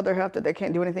there's the other half that they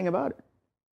can't do anything about it.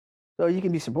 So you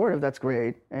can be supportive, that's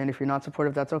great, and if you're not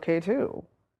supportive, that's okay too.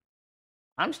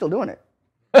 I'm still doing it.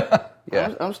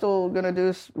 Yeah. I'm still gonna do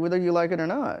this whether you like it or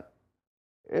not.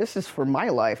 This is for my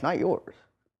life, not yours.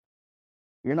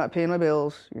 You're not paying my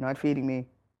bills. You're not feeding me.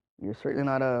 You're certainly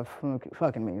not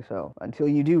fucking me. So until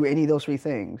you do any of those three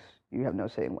things, you have no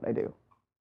say in what I do,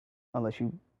 unless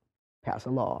you pass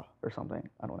a law or something.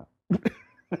 I don't know.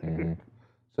 Mm-hmm.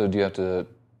 So do you have to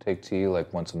take tea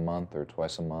like once a month or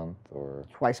twice a month, or?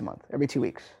 Twice a month, every 2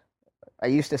 weeks. I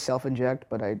used to self-inject,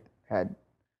 but I had,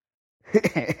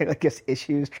 I guess,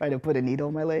 issues trying to put a needle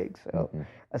in my leg.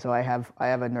 So I have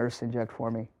a nurse inject for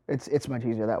me. It's much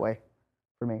easier that way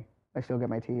for me. I still get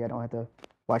my tea. I don't have to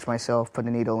watch myself put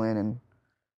a needle in and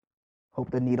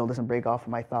hope the needle doesn't break off of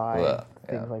my thigh.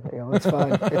 Things like that. It's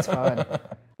fun. It's fun.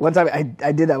 One time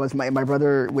I did that was my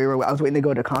brother. I was waiting to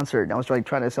go to a concert, and I was trying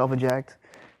to self-inject.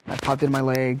 And I popped it in my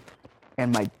leg,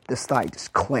 and this thigh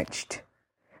just clenched.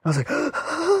 I was like,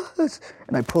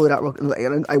 and I pulled it out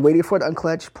and I waited for it to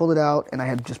unclench, pulled it out, and I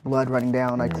had just blood running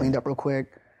down. I cleaned up real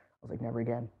quick. I was like, never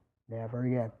again.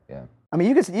 Yeah. I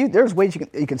mean, there's ways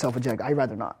you can self-inject. I'd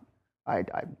rather not. And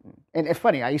it's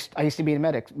funny. I used to be in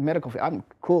medical field. I'm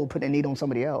cool putting a needle on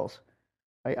somebody else.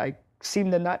 I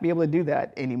seem to not be able to do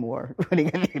that anymore.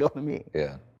 Putting a needle on me.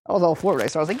 Yeah. I was all for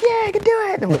it. So I was like, yeah, I can do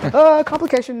it. And I'm like,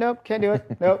 complication. Nope, can't do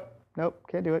it. Nope,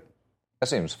 can't do it. That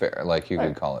seems fair. Like you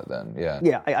could call it then. Yeah.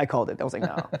 Yeah, I called it. I was like,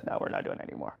 no, we're not doing it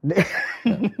anymore.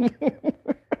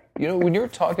 You know, when you were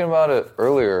talking about it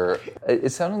earlier,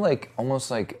 it sounded like almost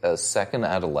like a second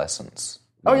adolescence.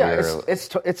 Oh yeah,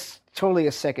 it's totally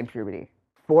a second puberty.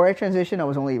 Before I transitioned, I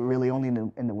was only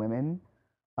in the women,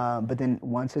 but then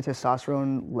once the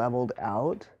testosterone leveled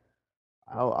out,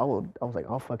 I was like,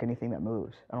 I'll fuck anything that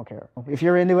moves. I don't care. If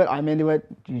you're into it, I'm into it.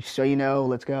 So you know,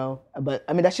 let's go. But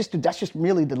I mean, that's just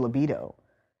really the libido.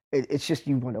 It's just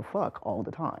you want to fuck all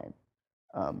the time.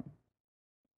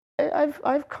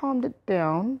 I've calmed it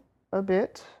down a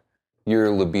bit.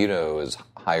 Your libido is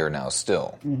higher now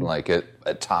still. Mm-hmm. Like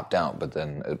it topped out, but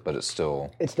it's still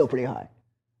pretty high.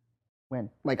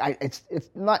 It's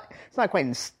not quite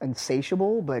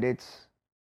insatiable, but it's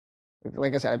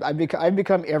like I said, I've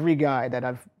become every guy that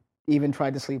I've even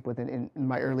tried to sleep with in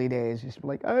my early days. Just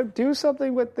like, do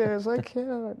something with this. I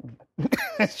can't.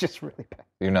 It's just really bad.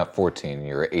 You're not 14.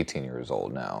 You're 18 years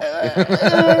old now.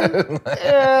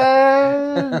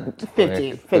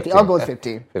 15. I'll go with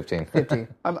 15. 15.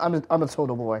 I'm a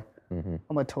total boy. Mm-hmm.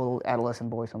 I'm a total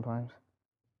adolescent boy sometimes.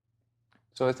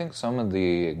 So I think some of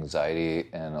the anxiety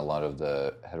and a lot of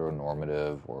the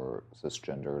heteronormative or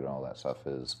cisgender and all that stuff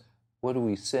is, what do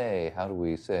we say? How do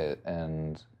we say it?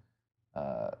 And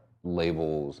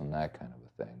labels and that kind of a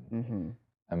thing. Mm-hmm.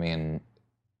 I mean,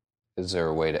 is there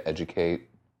a way to educate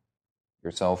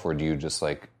yourself, or do you just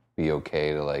like be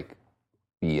okay to like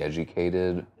be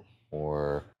educated,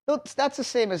 or? That's the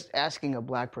same as asking a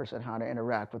black person how to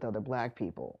interact with other black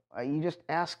people. You just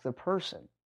ask the person.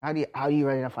 How do you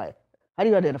identify? How do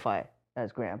you identify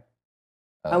as Graham?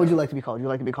 How would you like to be called? Would you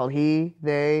like to be called he,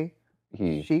 they,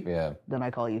 he, she? Yeah. Then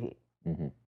I call you he. Mm-hmm.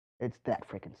 It's that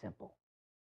freaking simple.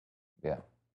 Yeah.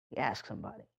 You ask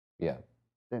somebody. Yeah.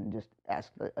 Then just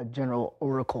ask a general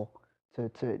oracle to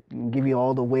give you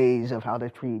all the ways of how to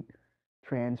treat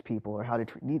trans people or how to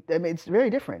treat. I mean, it's very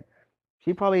different.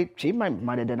 She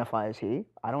might identify as he.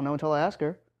 I don't know until I ask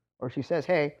her, or she says,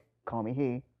 "Hey, call me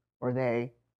he," or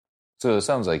they. So it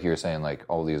sounds like you're saying like,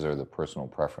 oh, these are the personal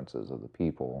preferences of the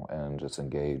people, and just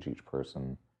engage each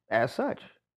person as such,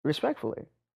 respectfully.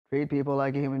 Treat people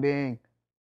like a human being.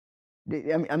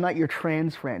 I'm not your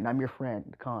trans friend. I'm your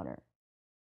friend, Konnor.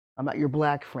 I'm not your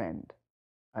black friend.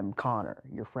 I'm Konnor,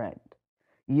 your friend.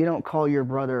 You don't call your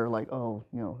brother like, oh,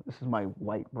 this is my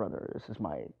white brother. This is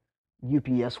my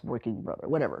UPS working brother.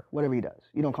 Whatever he does.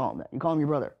 You don't call him that. You call him your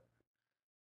brother.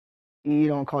 You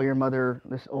don't call your mother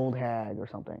this old hag or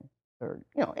something. Or,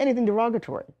 anything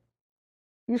derogatory.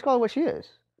 You just call her what she is.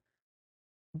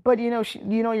 But,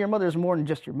 your mother is more than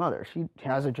just your mother. She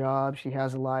has a job, she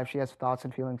has a life, she has thoughts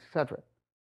and feelings, etc.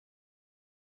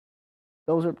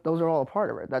 those are all a part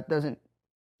of her. That doesn't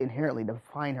inherently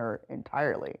define her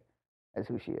entirely as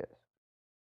who she is.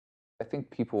 I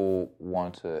think people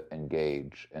want to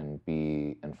engage and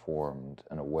be informed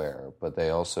and aware, but they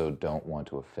also don't want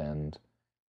to offend.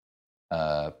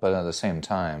 But at the same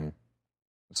time,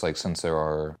 it's like, since there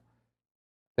are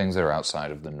things that are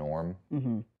outside of the norm,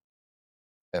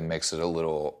 it makes it a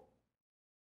little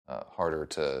harder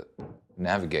to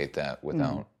navigate that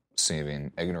without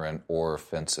seeming ignorant or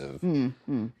offensive.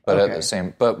 But at the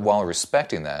same, but while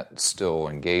respecting that, still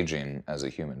engaging as a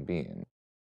human being.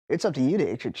 It's up to you to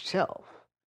educate yourself.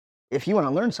 If you want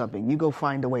to learn something, you go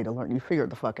find a way to learn. You figure it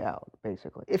the fuck out,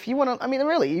 basically. If you want to, I mean,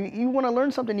 really, you want to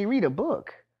learn something, you read a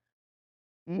book.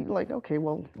 You like, okay,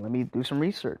 well, let me do some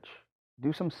research.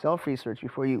 Do some self-research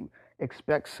before you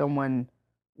expect someone,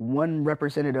 one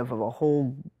representative of a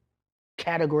whole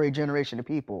category generation of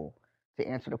people, to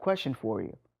answer the question for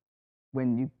you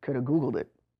when you could have Googled it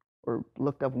or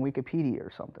looked up on Wikipedia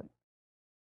or something.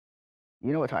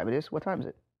 You know what time it is? What time is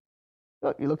it?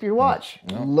 Look, you looked at your watch.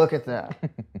 No. Look at that.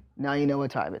 Now you know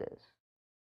what time it is.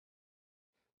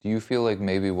 Do you feel like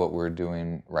maybe what we're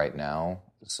doing right now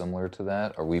is similar to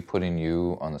that? Are we putting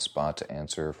you on the spot to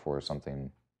answer for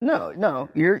something? No.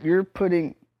 You're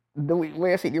putting, the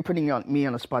way I see it, you're putting me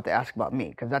on the spot to ask about me,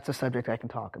 because that's a subject I can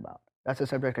talk about. That's a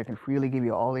subject I can freely give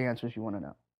you all the answers you want to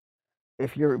know.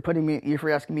 If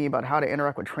you're asking me about how to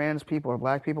interact with trans people or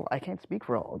black people, I can't speak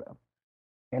for all of them,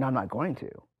 and I'm not going to.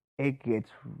 It gets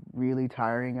really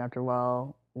tiring after a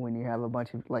while when you have a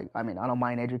bunch of, like, I mean, I don't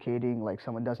mind educating, like,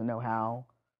 someone doesn't know how,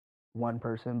 one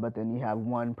person, but then you have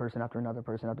one person after another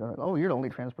person after another. Oh, you're the only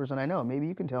trans person I know. Maybe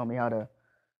you can tell me how do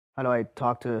I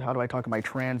talk to my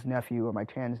trans nephew or my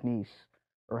trans niece,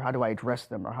 or how do I address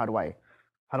them, or how do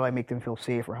I make them feel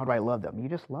safe, or how do I love them? You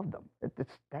just love them.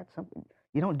 That's something.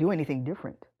 You don't do anything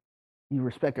different. You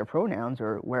respect their pronouns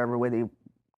or wherever way they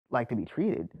like to be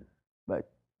treated, but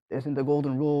isn't the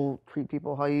golden rule treat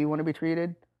people how you want to be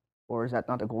treated? Or is that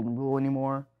not the golden rule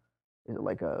anymore? Is it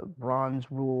like a bronze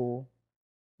rule?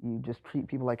 You just treat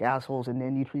people like assholes and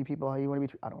then you treat people how you want to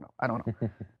be treated? I don't know.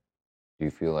 Do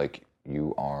you feel like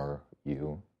you are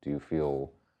you? Do you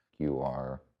feel you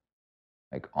are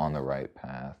like on the right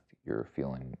path? You're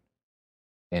feeling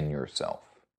in yourself?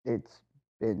 It's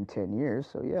been 10 years,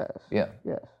 so yes. Yeah.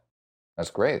 Yes.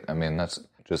 That's great. I mean, that's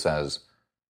just as,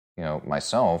 you know,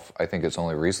 myself, I think it's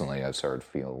only recently I've started to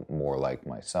feel more like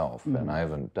myself, and I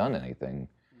haven't done anything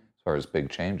as far as big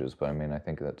changes, but I mean, I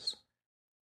think that's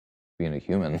being a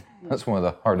human. That's one of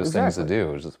the hardest things to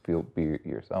do, is just be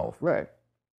yourself. Right.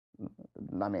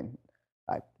 I mean,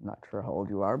 I'm not sure how old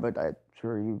you are, but I'm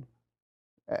sure you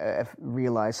have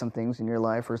realized some things in your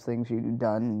life or things you've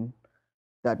done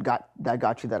that got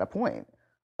you to that point.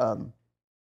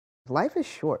 Life is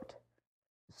short.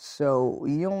 So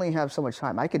you only have so much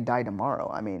time. I could die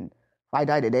tomorrow. I mean, if I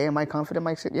die today, am I confident?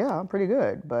 Yeah, I'm pretty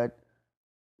good. But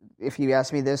if you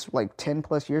asked me this like 10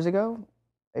 plus years ago,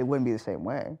 it wouldn't be the same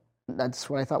way. That's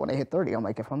what I thought when I hit 30. I'm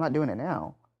like, if I'm not doing it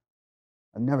now,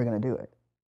 I'm never going to do it.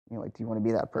 You know, like, do you want to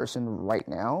be that person right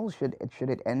now? Should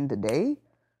it end today?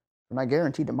 I'm not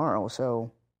guaranteed tomorrow.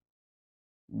 So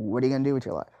what are you going to do with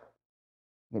your life?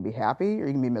 You going to be happy or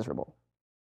you going to be miserable?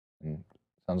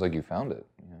 Sounds like you found it.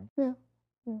 You know? Yeah.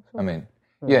 So, I mean,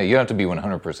 yeah, you don't have to be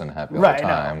 100% happy all the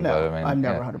time. No, but I mean, I'm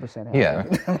never 100% happy. Yeah.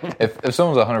 if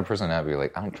someone's 100% happy, you're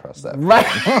like, I don't trust that. Right.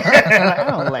 I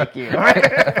don't like you.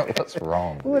 What's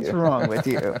wrong with What's you? wrong with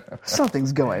you?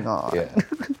 Something's going on. Yeah.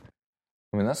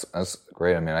 I mean, that's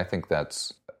great. I mean, I think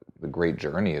that's the great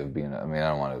journey of being, I mean, I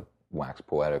don't want to wax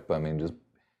poetic, but I mean, just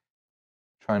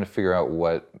trying to figure out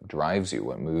what drives you,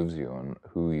 what moves you, and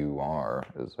who you are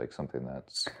is like something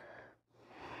that's...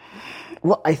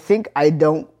 Well, I think I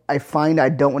don't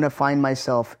want to find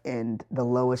myself in the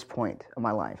lowest point of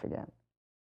my life again.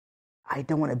 I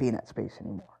don't want to be in that space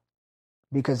anymore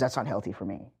because that's not healthy for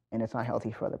me and it's not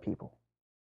healthy for other people.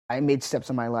 I made steps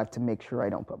in my life to make sure I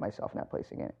don't put myself in that place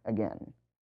again.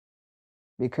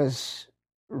 Because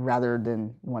rather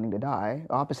than wanting to die,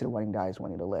 the opposite of wanting to die is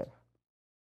wanting to live.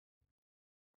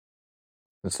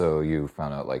 So you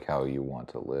found out like how you want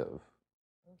to live.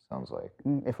 Sounds like.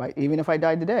 Even if I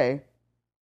died today,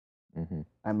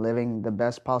 I'm living the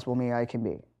best possible me I can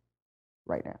be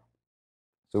right now.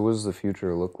 So what does the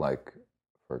future look like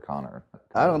for Konnor?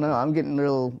 I don't know. I'm getting a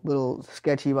little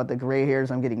sketchy about the gray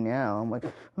hairs I'm getting now. I'm like,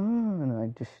 and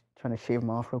I'm just trying to shave them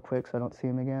off real quick so I don't see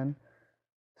them again.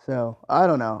 So I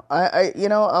don't know.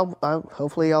 I'll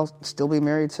hopefully I'll still be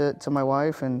married to my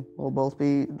wife, and we'll both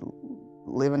be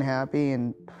living happy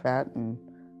and fat and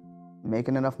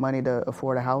making enough money to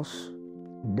afford a house.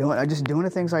 Doing the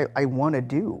things I want to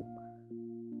do.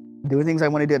 doing things I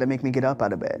want to do that make me get up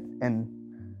out of bed. And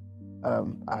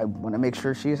I want to make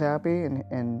sure she's happy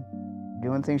and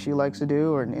doing things she likes to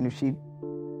do. And if she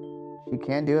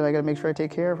can't do it, I got to make sure I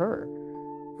take care of her.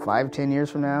 5-10 years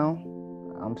from now,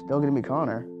 I'm still going to be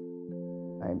Konnor.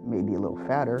 I may be a little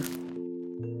fatter,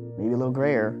 maybe a little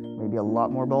grayer, maybe a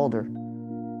lot more bolder.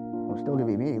 I'm still going to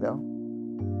be me, though.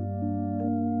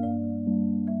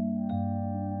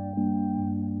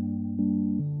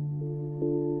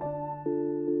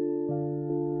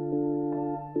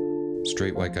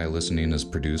 Straight White Guy Listening is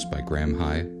produced by Graham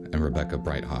High and Rebecca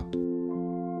Breithaupt.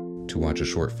 To watch a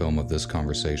short film of this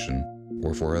conversation,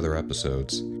 or for other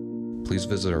episodes, please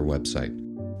visit our website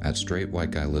at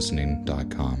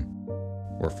straightwhiteguy.listening.com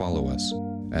or follow us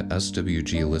at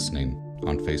SWG Listening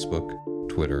on Facebook,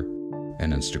 Twitter,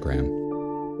 and Instagram.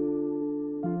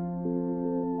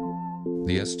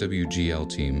 The SWGL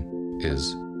team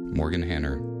is Morgan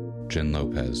Hanner, Jen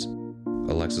Lopez,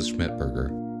 Alexis Schmidberger,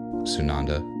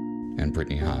 Sunanda, and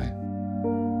Brittany High.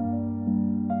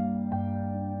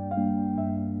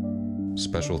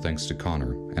 Special thanks to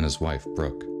Konnor and his wife,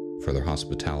 Brooke, for their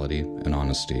hospitality and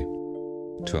honesty,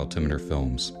 to Altimeter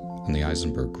Films and the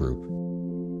Eisenberg Group.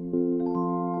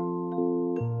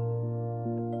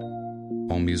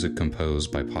 All music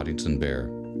composed by Poddington Bear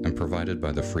and provided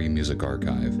by the Free Music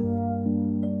Archive.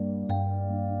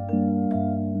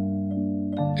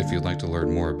 If you'd like to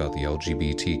learn more about the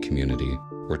LGBT community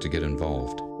or to get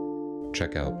involved,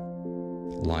 check out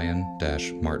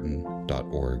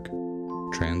lion-martin.org,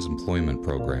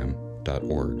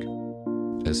 transemploymentprogram.org,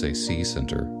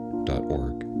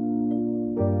 saccenter.org.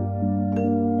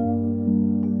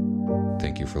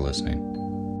 Thank you for listening.